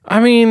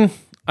 I mean,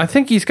 I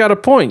think he's got a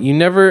point. You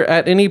never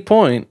at any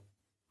point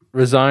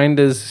resigned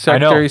as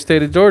Secretary of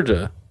State of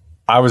Georgia.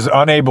 I was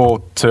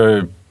unable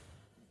to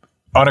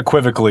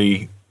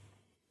unequivocally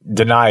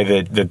deny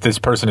that this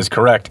person is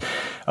correct,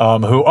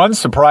 who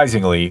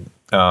unsurprisingly,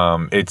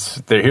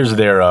 here's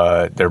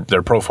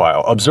their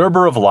profile: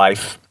 observer of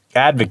life,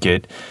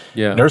 advocate,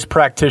 nurse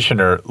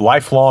practitioner,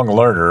 lifelong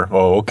learner.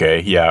 Oh,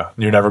 okay, yeah,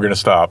 you're never going to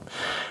stop.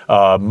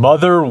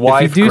 Mother,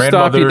 wife, if you do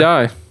grandmother. Stop, you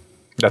die.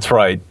 That's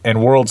right,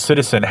 and world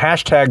citizen.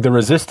 Hashtag the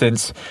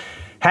resistance.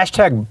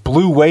 Hashtag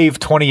Blue Wave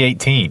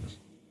 2018.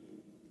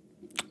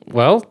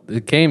 Well,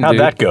 it came. How'd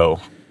that go?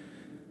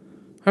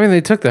 I mean,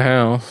 they took the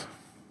house.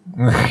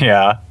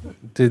 Yeah.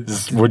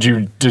 Would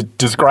you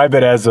describe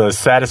it as a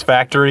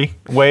satisfactory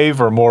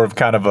wave or more of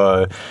kind of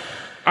a...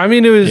 I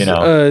mean, it was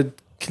a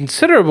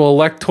considerable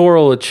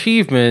electoral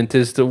achievement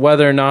as to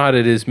whether or not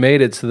it has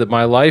made it so that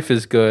my life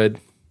is good.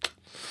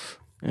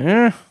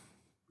 Yeah.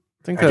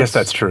 I guess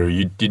that's true.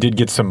 You did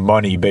get some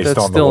money based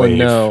on the That's wave.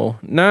 still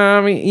a no.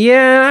 I mean,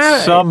 yeah.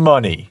 Some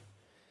money.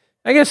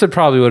 I guess it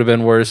probably would have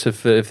been worse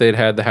if they'd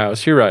had the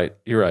house. You're right.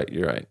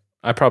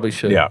 I probably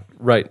should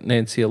write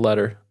Nancy a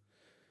letter.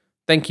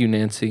 Thank you,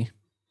 Nancy,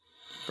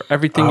 for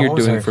everything you're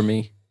doing for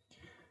me.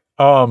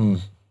 So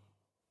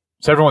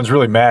everyone's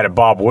really mad at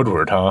Bob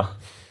Woodward, huh?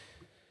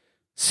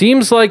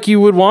 Seems like you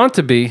would want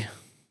to be.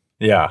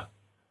 Yeah.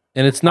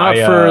 And it's not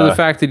for the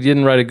fact that you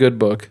didn't write a good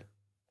book.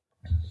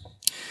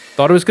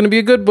 Thought it was going to be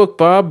a good book,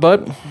 Bob,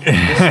 but this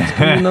is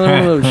gonna be another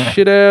one of those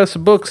shit-ass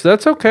books.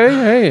 That's okay.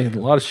 Hey, a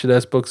lot of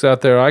shit-ass books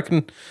out there. I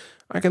can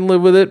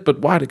live with it, but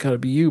why'd it gotta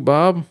be you,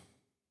 Bob?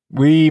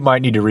 We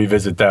might need to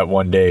revisit that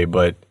one day,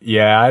 but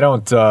yeah, I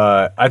don't.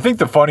 I think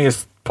the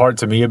funniest part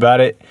to me about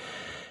it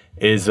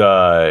is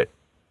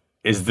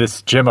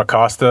this Jim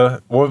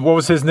Acosta. What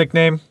was his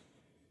nickname?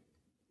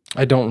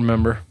 I don't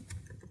remember.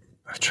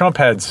 Trump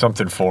had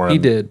something for him. He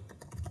did.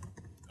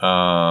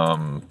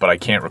 But I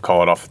can't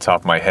recall it off the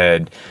top of my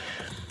head.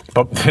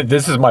 But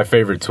this is my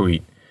favorite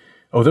tweet.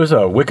 Oh, there's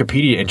a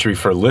Wikipedia entry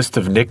for a list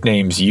of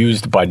nicknames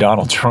used by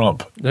Donald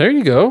Trump. There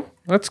you go.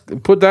 Let's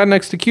put that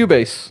next to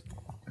Cubase.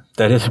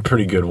 That is a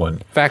pretty good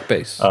one.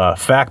 Factbase.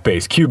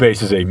 Factbase.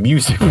 Cubase is a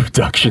music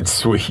production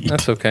suite.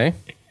 That's okay.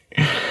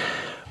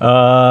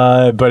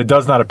 But it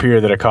does not appear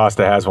that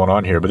Acosta has one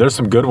on here. But there's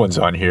some good ones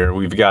on here.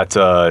 We've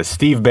got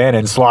Steve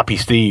Bannon, Sloppy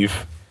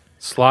Steve.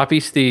 Sloppy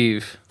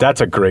Steve.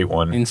 That's a great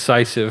one.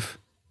 Incisive.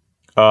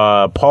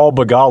 Paul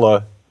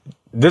Bagala.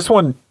 This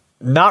one,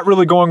 not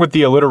really going with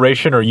the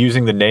alliteration or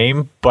using the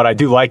name, but I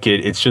do like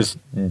it. It's just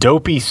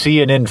Dopey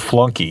CNN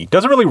Flunky.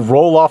 Doesn't really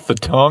roll off the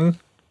tongue,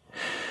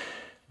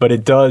 but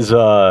it does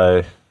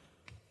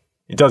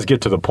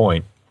get to the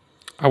point.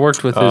 I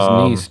worked with his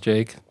niece,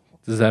 Jake.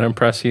 Does that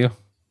impress you?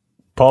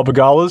 Paul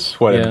Bagala's?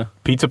 What, a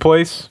pizza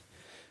place?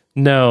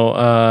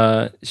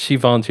 No, she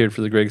volunteered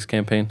for the Griggs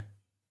campaign.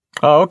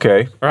 Oh,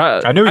 okay.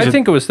 I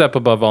think it was step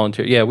above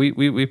volunteer. Yeah,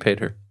 we paid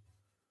her.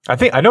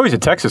 I know he's a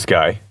Texas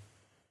guy.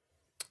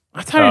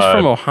 I thought he was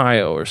from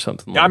Ohio or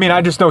something. I mean,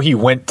 I just know he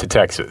went to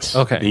Texas.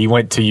 Okay. He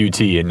went to UT,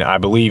 and I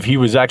believe he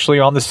was actually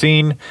on the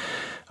scene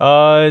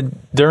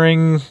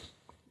during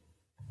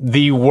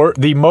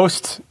the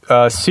most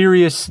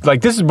serious.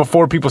 Like, this is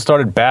before people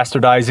started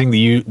bastardizing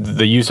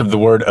the use of the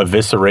word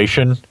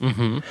evisceration.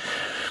 Mm-hmm.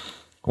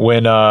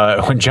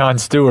 When Jon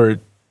Stewart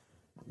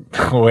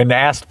when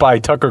asked by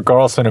Tucker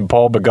Carlson and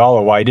Paul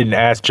Begala why he didn't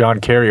ask John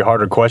Kerry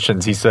harder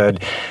questions, he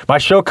said, "My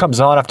show comes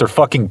on after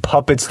fucking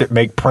puppets that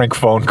make prank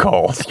phone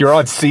calls. You're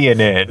on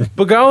CNN."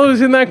 Begala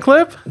was in that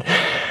clip?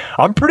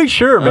 I'm pretty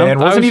sure, man. I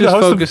was Wasn't he the just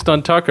host focused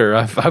on Tucker.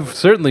 I've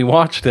certainly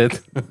watched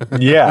it.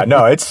 Yeah,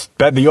 no, it's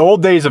the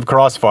old days of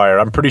Crossfire.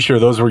 I'm pretty sure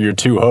those were your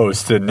two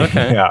hosts. And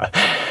Okay.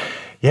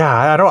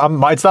 yeah, I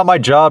don't. It's not my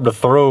job to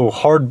throw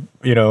hard,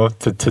 to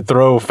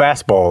throw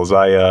fastballs.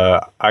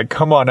 I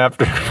come on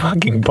after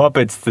fucking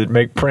puppets that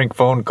make prank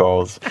phone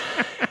calls.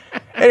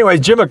 Anyway,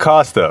 Jim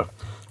Acosta.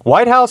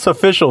 White House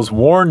officials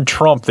warned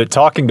Trump that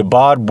talking to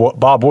Bob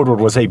Woodward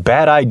was a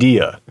bad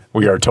idea,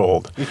 we are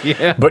told.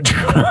 Yeah. But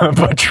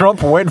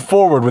Trump went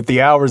forward with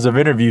the hours of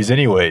interviews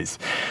anyways.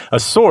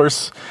 A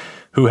source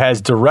who has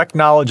direct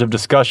knowledge of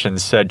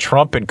discussions said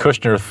Trump and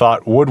Kushner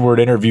thought Woodward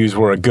interviews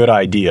were a good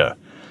idea.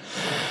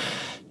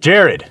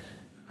 Jared,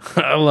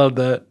 I love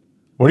that.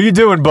 what are you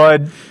doing,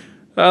 bud?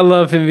 I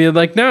love him being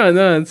like, no,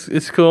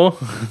 it's cool.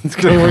 It's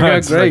going to work out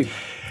It's great.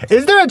 like,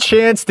 is there a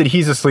chance that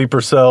he's a sleeper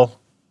cell?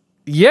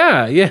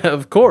 Yeah,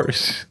 of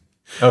course.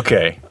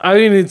 Okay. I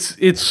mean,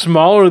 it's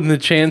smaller than the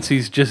chance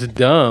he's just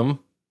dumb.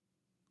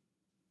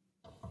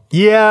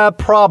 Yeah,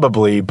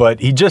 probably, but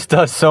he just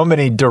does so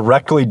many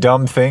directly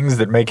dumb things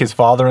that make his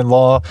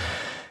father-in-law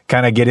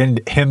kind of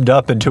get hemmed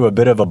up into a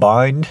bit of a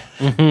bind.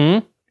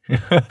 Mm-hmm.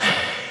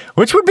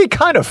 Which would be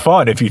kind of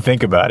fun if you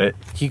think about it.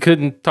 He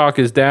couldn't talk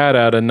his dad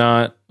out of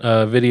not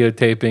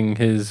videotaping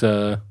his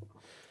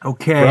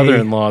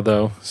brother-in-law,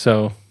 though.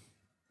 So,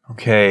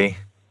 Okay.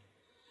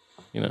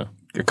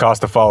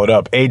 Acosta followed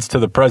up. Aides to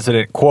the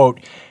president, quote,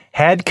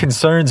 had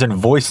concerns and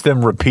voiced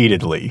them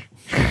repeatedly.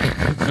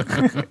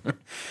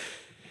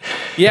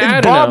 Yeah, I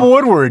It's don't Bob know.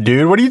 Woodward,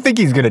 dude. What do you think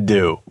he's going to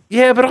do?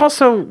 Yeah, but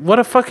also, what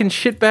a fucking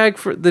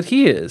shitbag that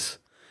he is.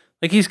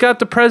 Like, he's got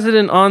the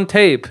president on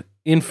tape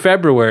in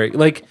February.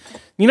 Like,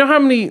 you know how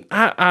many,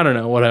 I don't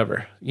know,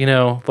 whatever.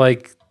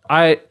 Like,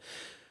 I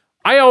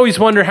always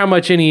wonder how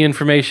much any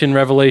information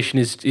revelation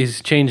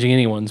is changing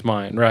anyone's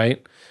mind,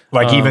 right?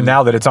 Like, even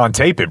now that it's on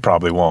tape, it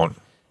probably won't.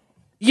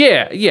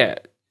 Yeah.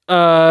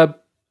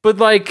 But,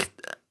 like,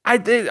 I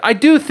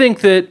do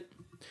think that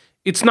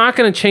it's not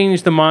going to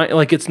change the mind.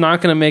 Like, it's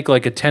not going to make,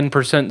 like, a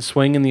 10%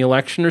 swing in the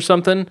election or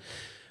something.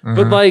 Mm-hmm.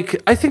 But,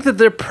 like, I think that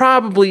they're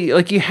probably,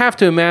 like, you have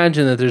to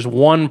imagine that there's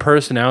one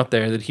person out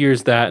there that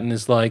hears that and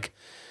is like,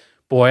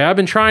 boy, I've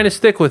been trying to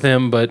stick with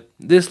him, but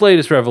this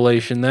latest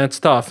revelation, that's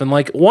tough. And,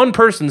 like, one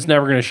person's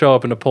never going to show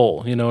up in a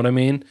poll. You know what I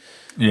mean?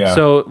 Yeah.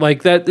 So,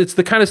 like, that, it's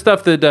the kind of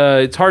stuff that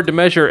it's hard to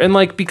measure. And,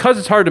 like, because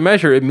it's hard to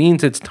measure, it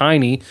means it's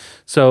tiny.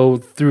 So,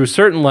 through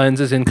certain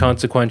lenses,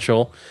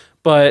 inconsequential.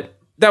 But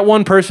that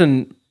one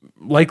person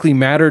likely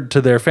mattered to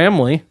their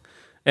family.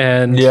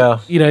 And,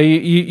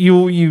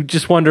 you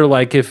just wonder,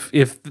 like, if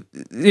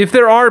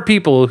there are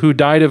people who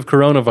died of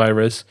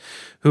coronavirus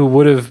who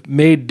would have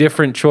made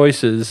different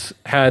choices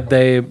had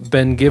they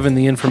been given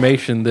the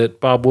information that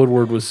Bob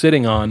Woodward was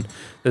sitting on,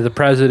 that the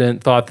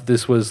president thought that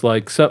this was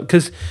like, so,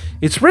 because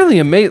it's really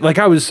amazing. Like,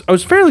 I was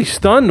fairly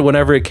stunned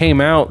whenever it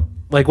came out.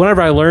 Like,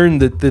 whenever I learned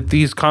that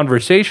these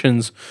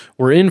conversations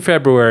were in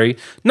February,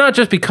 not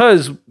just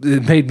because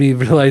it made me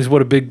realize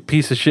what a big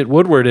piece of shit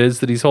Woodward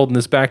is, that he's holding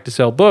this back to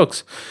sell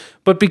books,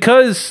 but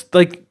because,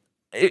 like,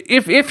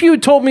 if you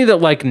had told me that,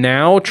 like,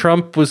 now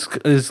Trump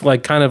is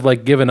like kind of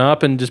like given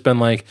up and just been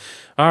like,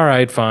 all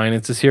right, fine,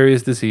 it's a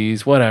serious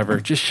disease, whatever,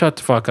 just shut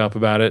the fuck up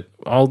about it.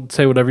 I'll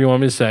say whatever you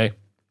want me to say.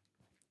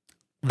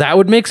 That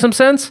would make some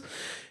sense.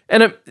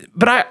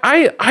 But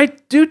I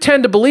do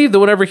tend to believe that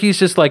whenever he's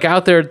just like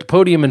out there at the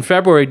podium in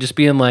February, just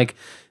being like,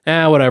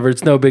 whatever,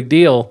 it's no big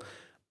deal.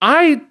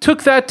 I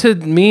took that to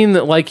mean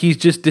that, like, he's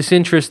just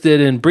disinterested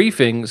in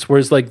briefings,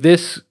 whereas, like,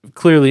 this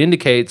clearly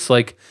indicates,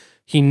 like,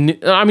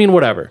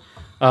 whatever.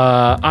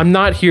 I'm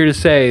not here to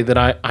say that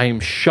I am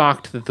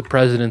shocked that the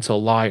president's a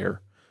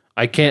liar.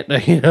 I can't,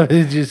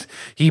 it's just,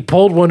 he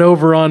pulled one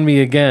over on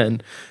me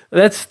again.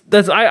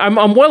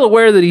 I'm well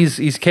aware that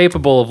he's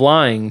capable of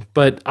lying,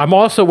 but I'm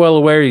also well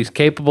aware he's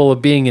capable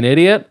of being an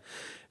idiot.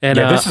 And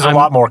this is a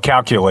lot more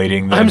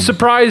calculating. I'm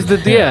surprised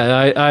that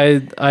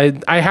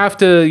I have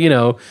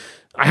to,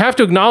 I have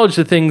to acknowledge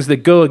the things that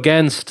go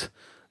against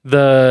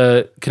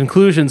the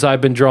conclusions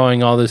I've been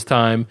drawing all this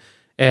time.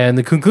 And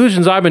the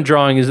conclusions I've been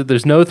drawing is that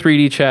there's no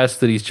 3D chess,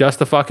 that he's just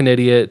a fucking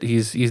idiot,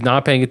 he's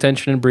not paying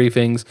attention in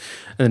briefings,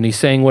 and then he's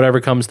saying whatever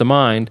comes to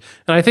mind.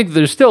 And I think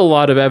there's still a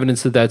lot of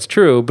evidence that that's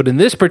true. But in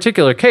this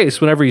particular case,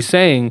 whenever he's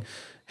saying,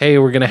 hey,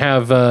 we're going to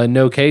have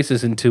no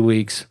cases in 2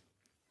 weeks,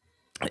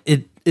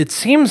 it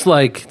seems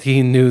like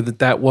he knew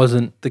that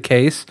wasn't the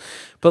case.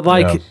 But,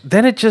 like,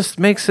 then it just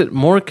makes it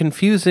more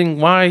confusing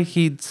why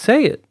he'd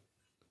say it.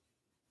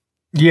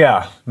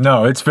 Yeah,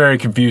 no, it's very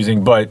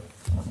confusing. But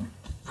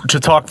to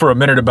talk for a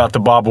minute about the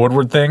Bob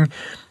Woodward thing,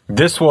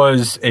 this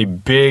was a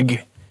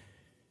big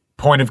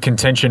point of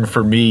contention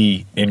for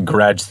me in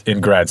grad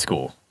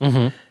school.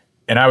 Mm-hmm.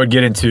 And I would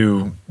get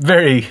into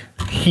very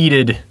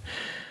heated,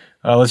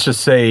 let's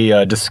just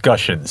say,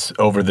 discussions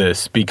over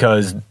this,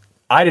 because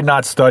I did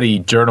not study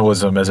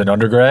journalism as an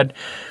undergrad,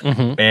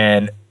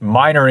 and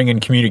minoring in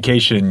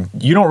communication,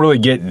 you don't really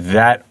get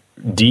that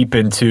deep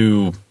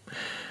into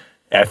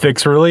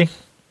ethics, really.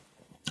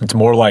 It's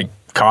more like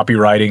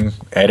copywriting,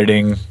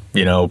 editing,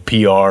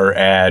 PR,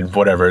 ad,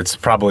 whatever. It's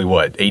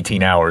probably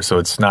 18 hours. So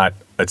it's not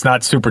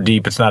super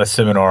deep. It's not a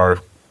seminar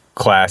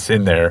class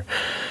in there.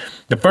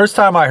 The first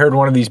time I heard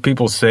one of these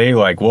people say,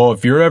 like, well,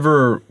 if you're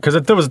ever, because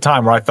there was a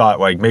time where I thought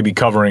like maybe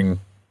covering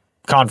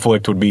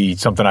conflict would be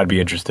something I'd be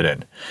interested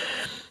in,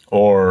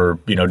 or,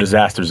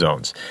 disaster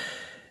zones.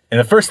 And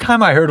the first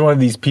time I heard one of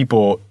these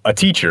people, a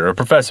teacher, a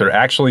professor,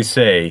 actually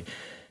say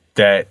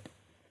that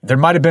there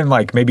might have been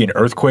like maybe an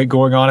earthquake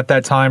going on at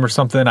that time or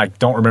something. I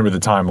don't remember the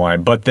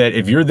timeline, but that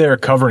if you're there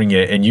covering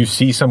it and you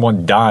see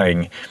someone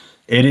dying,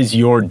 it is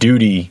your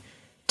duty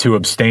to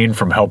abstain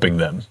from helping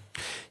them.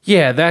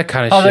 Yeah, that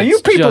kind of shit. You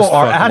people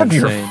are out of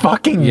insane. your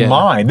fucking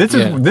mind.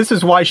 This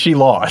is why she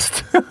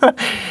lost.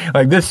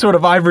 Like this sort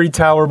of ivory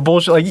tower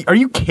bullshit. Like, are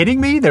you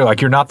kidding me? They're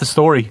like, you're not the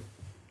story.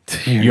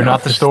 You're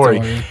not the story.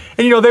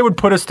 And they would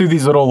put us through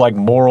these little like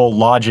moral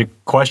logic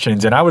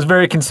questions, and I was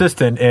very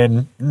consistent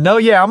in I'm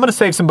going to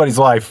save somebody's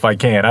life if I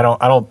can. I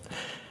don't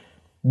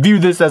view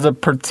this as a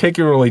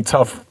particularly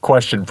tough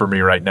question for me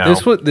right now.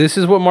 This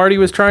is what Marty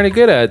was trying to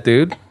get at,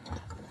 dude.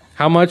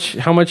 How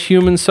much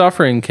human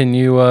suffering can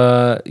you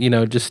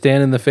just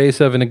stand in the face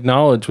of and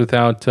acknowledge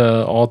without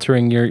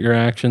altering your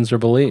actions or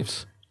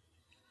beliefs?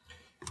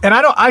 And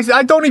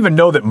I don't even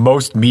know that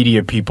most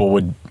media people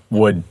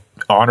would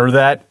honor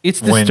that.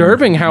 It's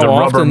disturbing how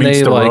often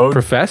they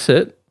profess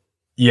it.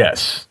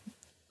 Yes.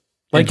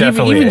 Like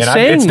definitely, even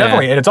saying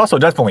that. And it's also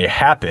definitely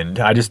happened.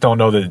 I just don't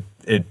know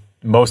that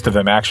most of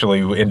them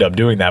actually end up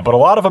doing that. But a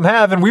lot of them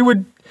have, and we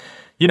would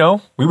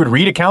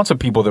read accounts of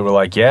people that were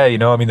like,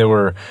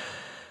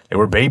 there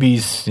were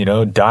babies,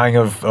 dying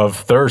of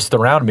thirst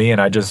around me,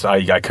 and I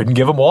couldn't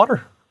give them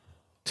water.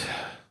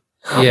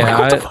 Yeah,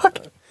 what the fuck?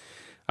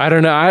 I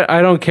don't know.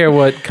 I don't care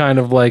what kind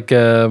of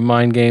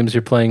mind games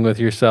you're playing with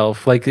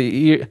yourself. Like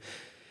you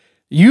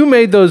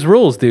made those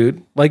rules,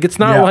 dude. Like it's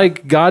not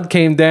like God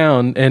came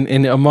down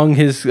and among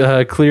His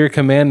clear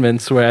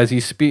commandments, where as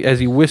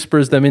He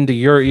whispers them into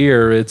your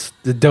ear, it's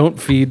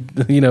don't feed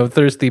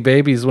thirsty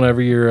babies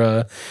whenever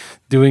you're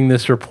doing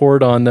this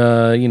report on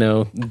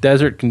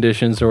desert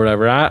conditions or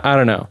whatever. I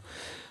don't know.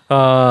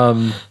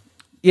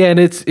 Yeah, and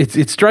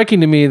it's striking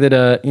to me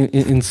that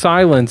in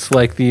silence,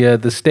 like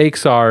the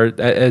stakes are,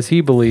 as he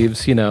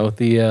believes,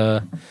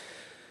 the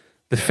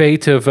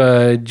fate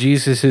of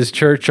Jesus's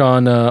church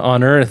on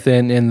earth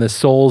and the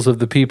souls of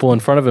the people in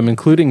front of him,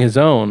 including his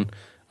own.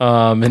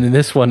 And in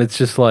this one, it's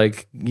just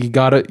like you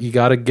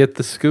gotta get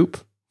the scoop.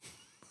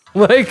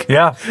 Like,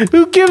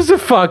 who gives a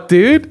fuck,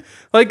 dude?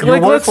 Like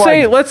let's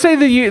say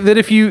that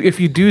if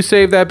you do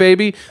save that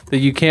baby, that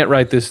you can't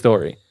write this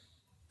story.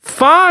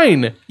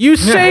 Fine, you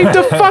saved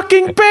a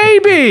fucking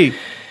baby.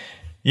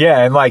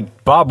 Yeah, and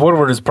like Bob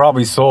Woodward has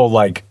probably sold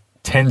like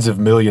tens of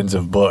millions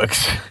of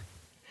books.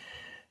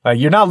 Like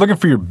you're not looking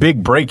for your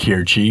big break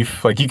here,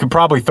 Chief. Like you could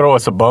probably throw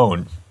us a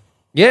bone.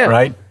 Yeah.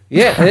 Right?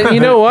 Yeah. And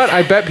you know what?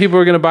 I bet people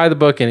are going to buy the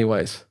book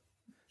anyways.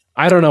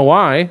 I don't know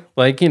why.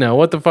 Like,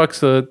 what the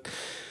fuck's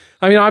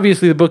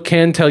obviously the book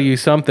can tell you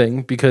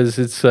something because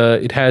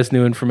it has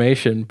new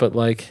information, but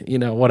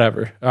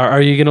whatever.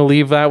 Are you going to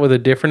leave that with a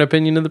different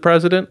opinion of the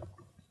president?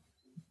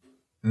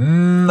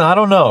 I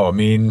don't know. I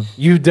mean,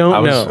 you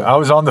don't know. I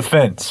was on the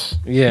fence.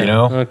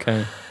 Yeah.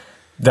 Okay.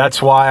 That's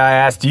why I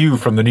asked you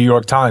from the New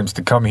York Times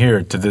to come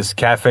here to this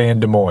cafe in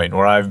Des Moines,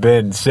 where I've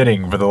been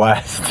sitting for the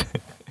last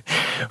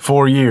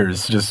 4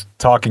 years, just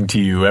talking to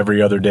you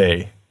every other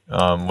day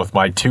with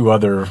my 2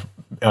 other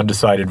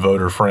undecided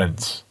voter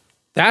friends.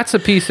 That's a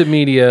piece of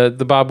media,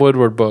 the Bob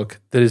Woodward book,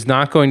 that is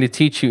not going to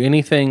teach you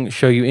anything,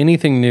 show you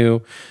anything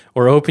new,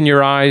 or open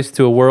your eyes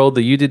to a world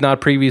that you did not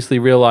previously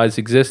realize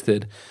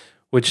existed,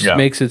 which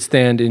makes it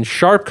stand in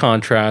sharp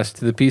contrast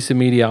to the piece of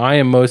media I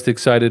am most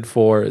excited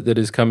for that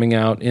is coming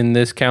out in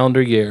this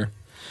calendar year.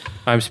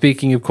 I'm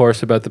speaking, of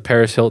course, about the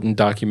Paris Hilton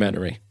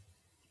documentary.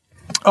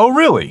 Oh,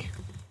 really?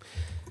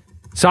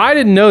 So I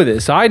didn't know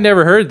this. I'd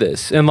never heard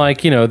this. And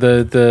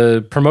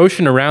the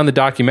promotion around the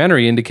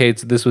documentary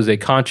indicates that this was a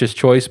conscious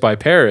choice by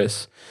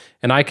Paris.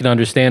 And I can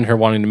understand her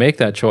wanting to make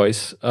that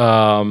choice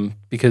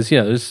because,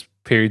 there's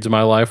periods of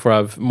my life where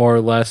I've more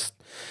or less,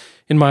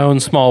 in my own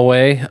small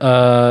way,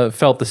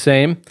 felt the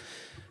same.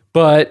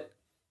 But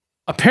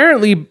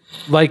apparently,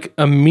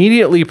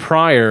 immediately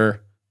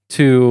prior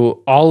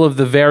to all of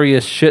the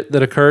various shit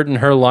that occurred in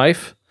her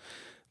life,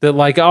 that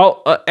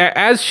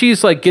as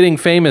she's getting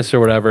famous or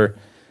whatever,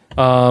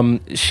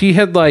 she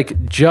had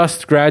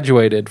just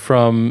graduated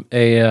from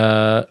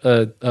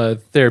a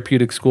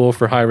therapeutic school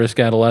for high risk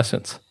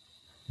adolescents.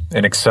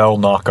 An Excel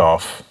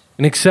knockoff.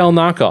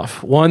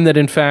 One that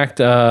in fact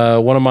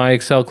one of my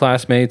Excel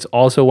classmates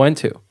also went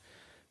to.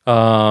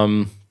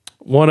 One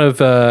of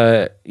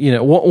the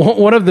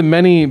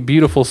many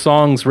beautiful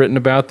songs written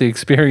about the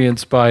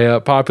experience by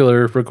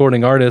popular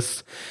recording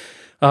artists.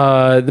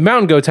 The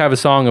Mountain Goats have a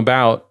song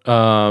about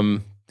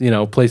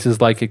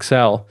places like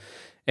Excel.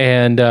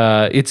 And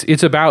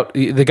it's about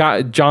the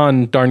guy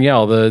John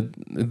Darnielle,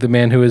 the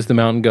man who is the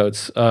Mountain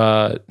Goats,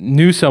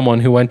 knew someone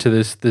who went to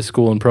this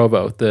school in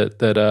Provo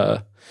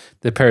that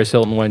Paris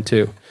Hilton went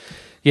to.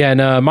 Yeah,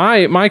 and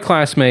my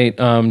classmate,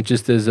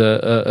 just as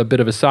a bit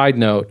of a side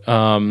note,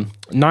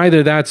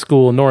 neither that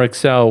school nor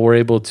Excel were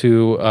able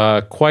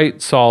to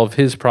quite solve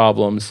his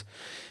problems.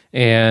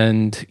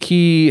 And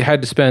he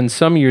had to spend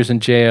some years in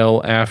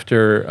jail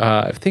after,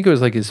 I think it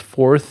was like his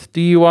fourth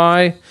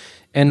DUI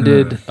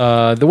ended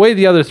the way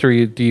the other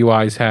three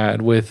DUIs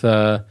had, with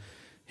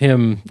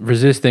him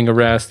resisting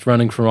arrest,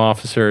 running from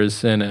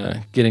officers,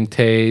 and getting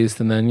tased,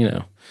 and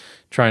then,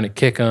 trying to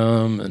kick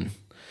them and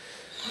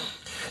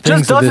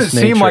just doesn't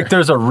seem like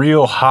there's a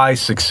real high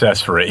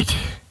success rate.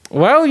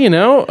 Well,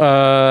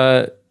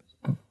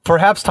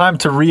 perhaps time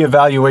to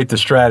reevaluate the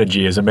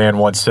strategy, as a man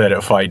once said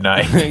at Fight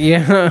Night.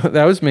 Yeah,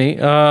 that was me.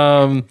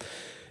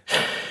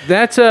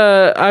 That's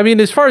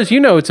as far as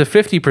it's a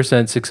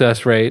 50%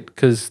 success rate,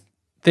 because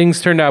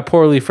things turned out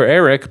poorly for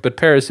Eric, but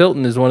Paris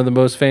Hilton is one of the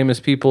most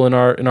famous people in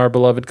our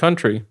beloved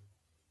country.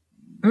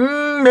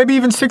 Maybe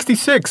even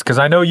 66, because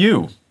I know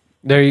you.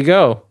 There you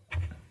go.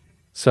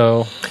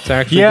 So it's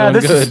actually going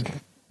good.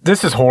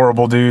 This is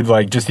horrible, dude.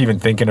 Like, just even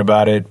thinking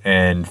about it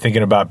and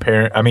thinking about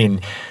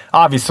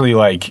obviously,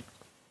 like,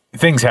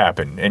 things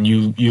happen and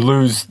you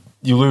lose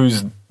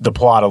the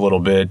plot a little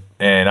bit.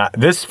 And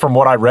this, from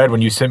what I read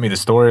when you sent me the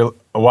story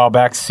a while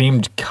back,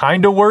 seemed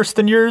kind of worse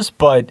than yours,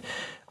 but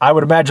I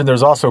would imagine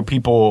there's also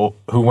people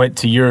who went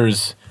to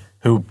yours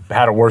who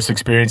had a worse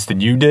experience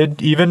than you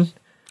did, even.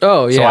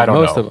 Oh yeah, so I don't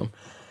most know. of them.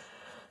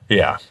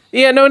 Yeah.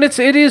 Yeah, no, and it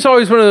is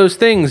always one of those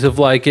things of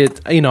like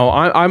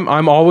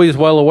I'm always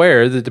well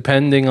aware that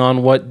depending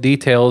on what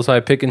details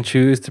I pick and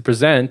choose to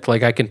present,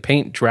 like I can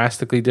paint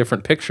drastically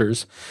different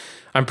pictures.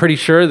 I'm pretty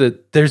sure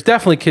that there's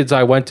definitely kids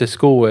I went to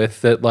school with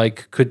that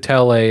like could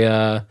tell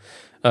a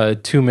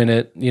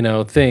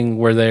 2-minute thing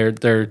where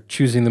they're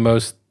choosing the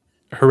most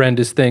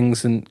horrendous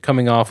things and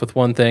coming off with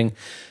one thing.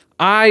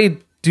 I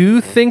do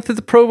think that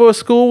the Provo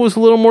school was a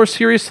little more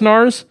serious than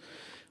ours.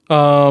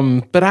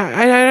 But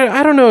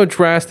I don't know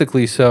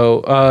drastically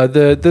so.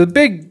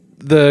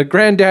 The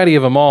granddaddy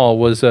of them all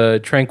was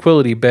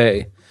Tranquility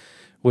Bay,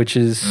 which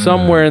is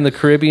somewhere in the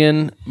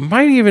Caribbean.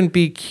 Might even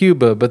be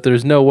Cuba, but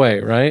there's no way,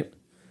 right?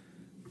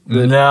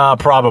 No,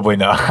 probably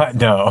not.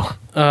 No.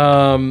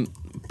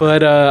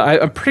 But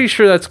I'm pretty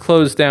sure that's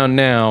closed down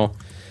now.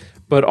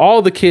 But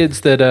all the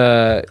kids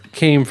that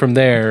came from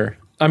there,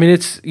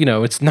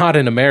 it's not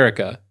in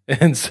America.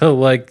 And so,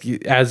 like,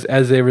 as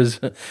a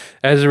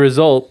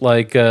result,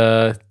 like,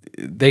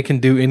 they can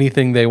do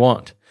anything they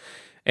want,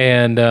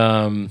 and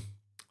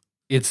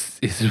it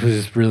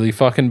was really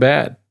fucking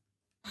bad.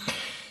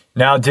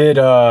 Now,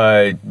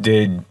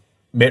 did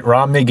Mitt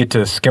Romney get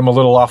to skim a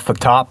little off the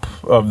top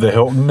of the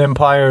Hilton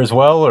empire as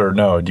well, or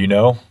no? Do you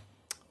know?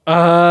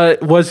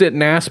 Was it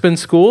an Aspen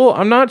school?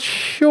 I'm not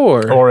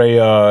sure. Or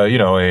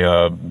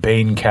a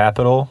Bain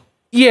Capital?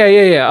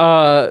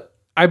 Yeah.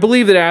 I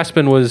believe that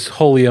Aspen was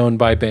wholly owned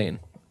by Bain.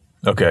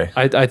 Okay.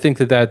 I think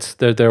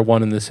they're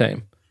one and the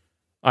same.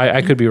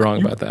 I could be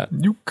wrong about that.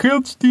 You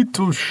kids need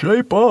to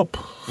shape up.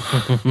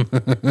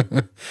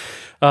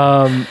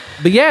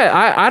 But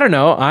yeah, I don't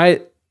know.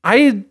 I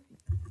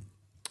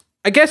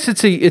guess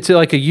it's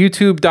like a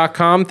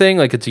YouTube.com thing.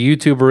 Like it's a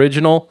YouTube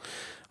original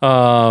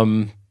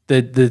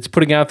that's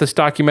putting out this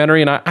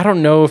documentary. And I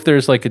don't know if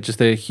there's like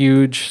just a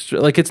huge,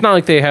 like, it's not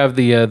like they have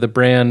the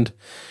brand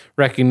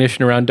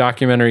recognition around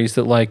documentaries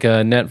that like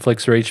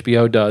Netflix or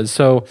HBO does.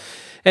 So,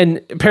 and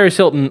Paris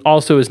Hilton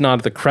also is not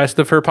at the crest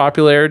of her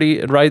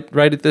popularity right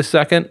at this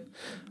second.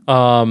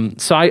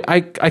 So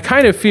I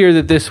kind of fear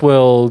that this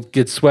will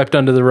get swept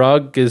under the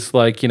rug, is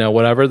like,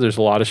 whatever. There's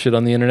a lot of shit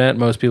on the internet.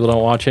 Most people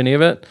don't watch any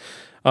of it.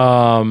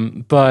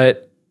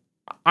 But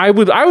I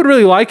would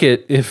really like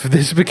it if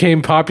this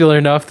became popular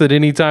enough that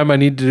anytime I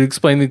need to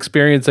explain the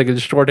experience, I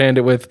could shorthand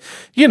it with,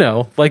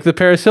 like the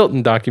Paris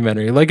Hilton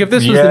documentary. Like if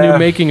this was the new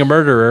Making a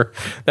Murderer,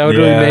 that would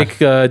really make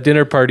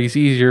dinner parties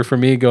easier for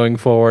me going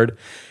forward.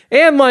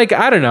 And like,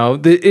 I don't know,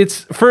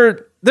 there's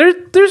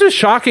a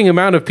shocking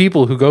amount of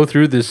people who go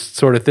through this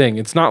sort of thing.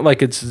 It's not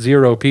like it's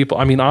zero people.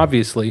 I mean,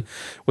 obviously,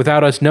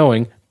 without us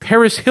knowing,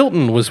 Paris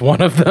Hilton was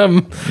one of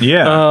them.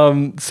 Yeah.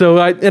 So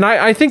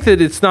I think that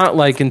it's not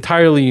like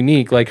entirely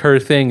unique, like her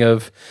thing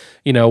of,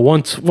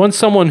 once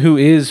someone who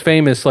is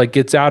famous like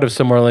gets out of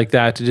somewhere like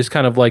that, to just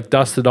kind of like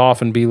dust it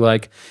off and be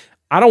like,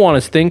 I don't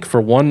want to think for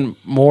one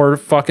more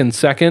fucking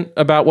second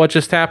about what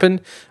just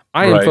happened.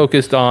 I am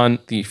focused on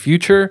the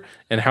future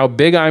and how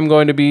big I'm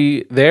going to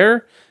be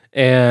there.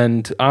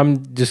 And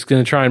I'm just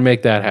going to try and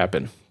make that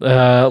happen.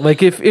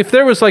 Like if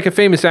there was like a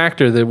famous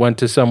actor that went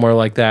to somewhere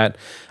like that,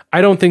 I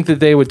don't think that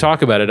they would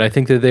talk about it. I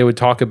think that they would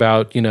talk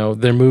about,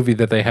 their movie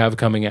that they have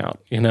coming out,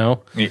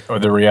 Or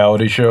the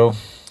reality show.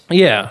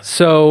 Yeah.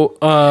 So,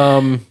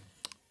 I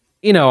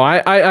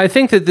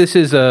think that this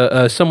is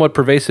a somewhat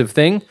pervasive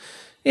thing.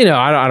 I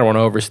don't want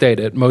to overstate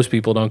it. Most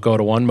people don't go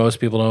to one. Most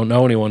people don't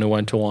know anyone who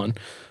went to one.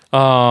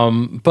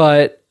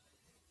 But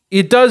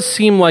it does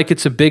seem like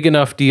it's a big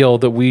enough deal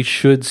that we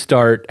should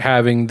start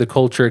having the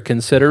culture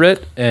consider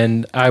it,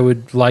 and I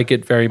would like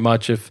it very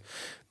much if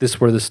this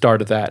were the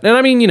start of that. And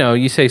I mean,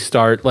 you say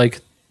start, like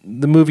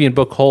the movie and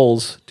book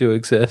holes do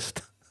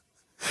exist.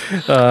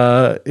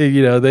 They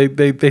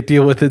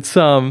deal with it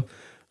some.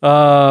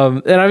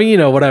 And I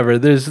mean, whatever.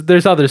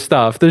 There's other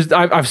stuff.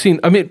 I've seen.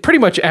 I mean, pretty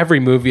much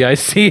every movie I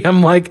see,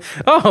 I'm like,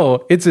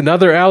 oh, it's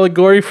another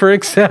allegory for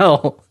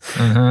Excel.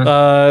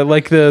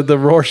 Like the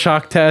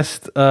Rorschach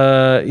test.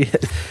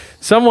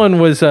 Someone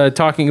was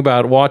talking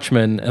about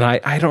Watchmen, and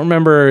I don't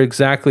remember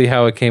exactly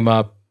how it came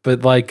up,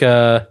 but like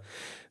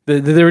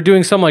they were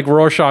doing some like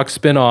Rorschach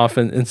spinoff,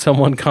 and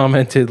someone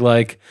commented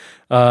like,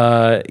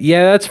 yeah,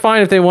 that's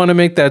fine if they want to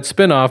make that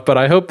spinoff, but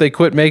I hope they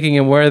quit making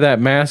him wear that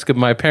mask of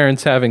my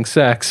parents having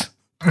sex.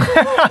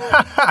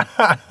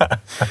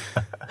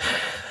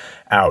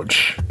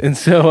 Ouch. And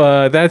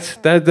so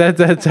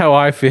that's how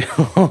I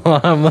feel.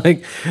 I'm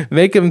like,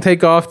 make him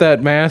take off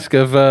that mask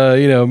of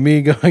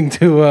me going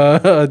to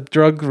a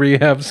drug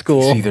rehab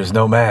school. See, there's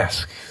no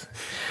mask.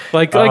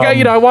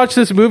 I watched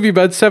this movie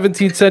about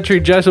 17th century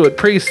Jesuit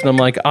priests, and I'm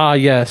like,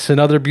 yes,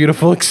 another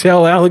beautiful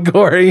Excel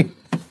allegory.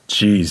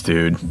 Jeez,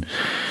 dude.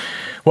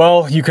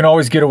 Well, you can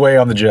always get away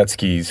on the jet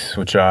skis,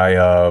 which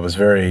I was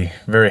very,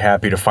 very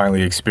happy to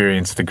finally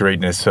experience the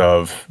greatness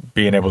of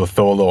being able to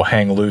throw a little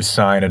hang loose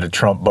sign at a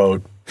Trump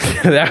boat.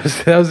 that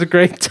was a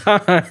great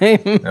time.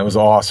 That was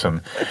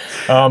awesome.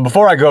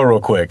 Before I go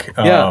real quick,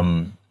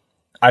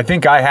 I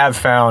think I have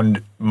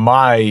found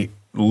my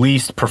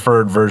least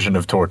preferred version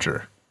of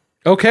torture.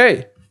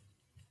 Okay.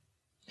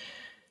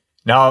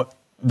 Now,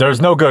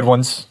 there's no good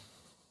ones,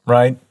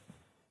 right?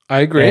 I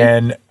agree.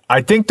 And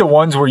I think the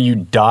ones where you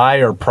die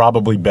are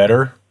probably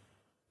better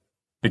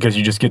because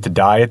you just get to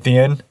die at the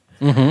end.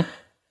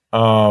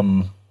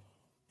 Mm-hmm.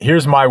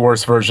 Here's my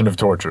worst version of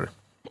torture.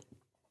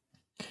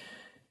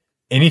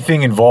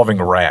 Anything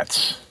involving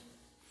rats.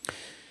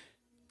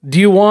 Do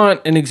you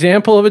want an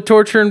example of a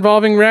torture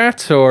involving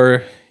rats,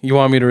 or you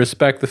want me to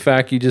respect the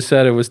fact you just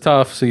said it was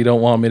tough, so you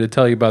don't want me to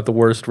tell you about the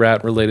worst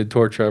rat-related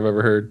torture I've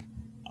ever heard?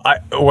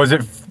 Was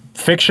it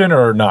fiction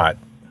or not?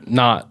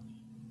 Not.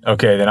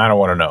 Okay, then I don't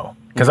want to know.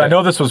 Because I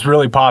know this was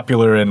really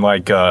popular in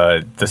like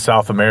the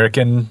South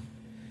American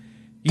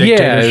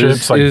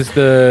dictatorships. Yeah, it was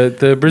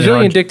the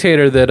Brazilian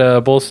dictator that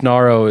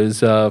Bolsonaro is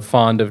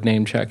fond of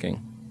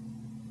name-checking.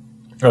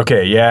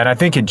 Okay, yeah, and I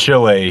think in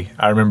Chile,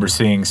 I remember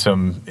seeing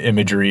some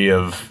imagery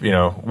of,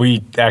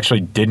 we actually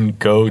didn't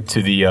go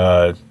to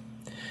the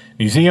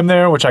museum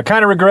there, which I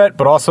kind of regret,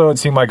 but also it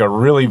seemed like a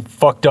really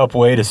fucked up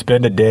way to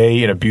spend a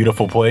day in a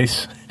beautiful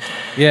place.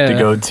 Yeah. To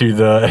go to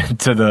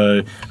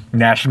the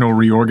National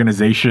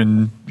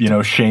Reorganization,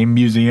 shame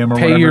museum or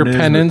whatever. Pay your it is.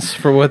 penance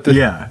for what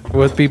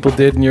people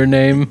did in your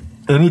name.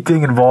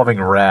 Anything involving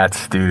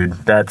rats, dude,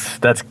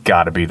 that's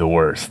got to be the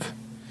worst.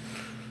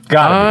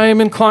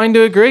 I'm inclined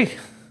to agree.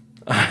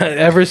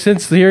 Ever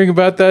since hearing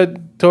about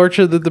that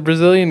torture that the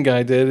Brazilian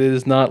guy did, it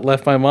has not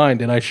left my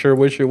mind, and I sure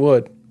wish it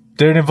would.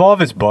 Did it involve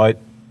his butt?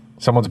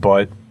 Someone's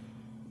butt?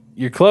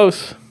 You're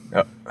close.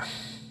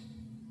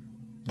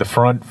 The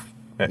front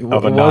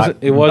of a knot.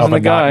 It wasn't a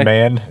guy.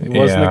 Man. It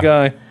wasn't a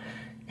guy.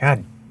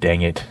 God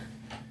dang it.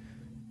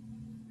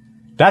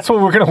 That's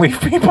what we're going to leave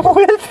people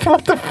with?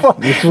 What the fuck?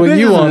 That's what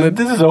you wanted.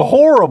 This is a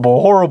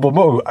horrible, horrible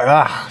movie.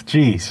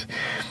 Jeez.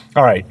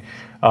 All right.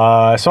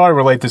 Sorry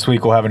we're late this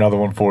week. We'll have another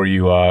one for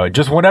you.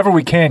 Just whenever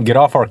we can, get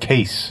off our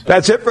case.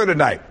 That's it for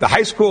tonight. The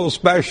high school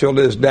special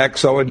is next,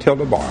 so until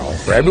tomorrow.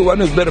 For everyone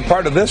who's been a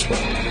part of this one,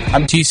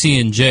 I'm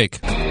TC and Jake.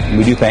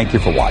 We do thank you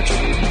for watching.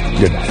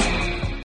 Good night.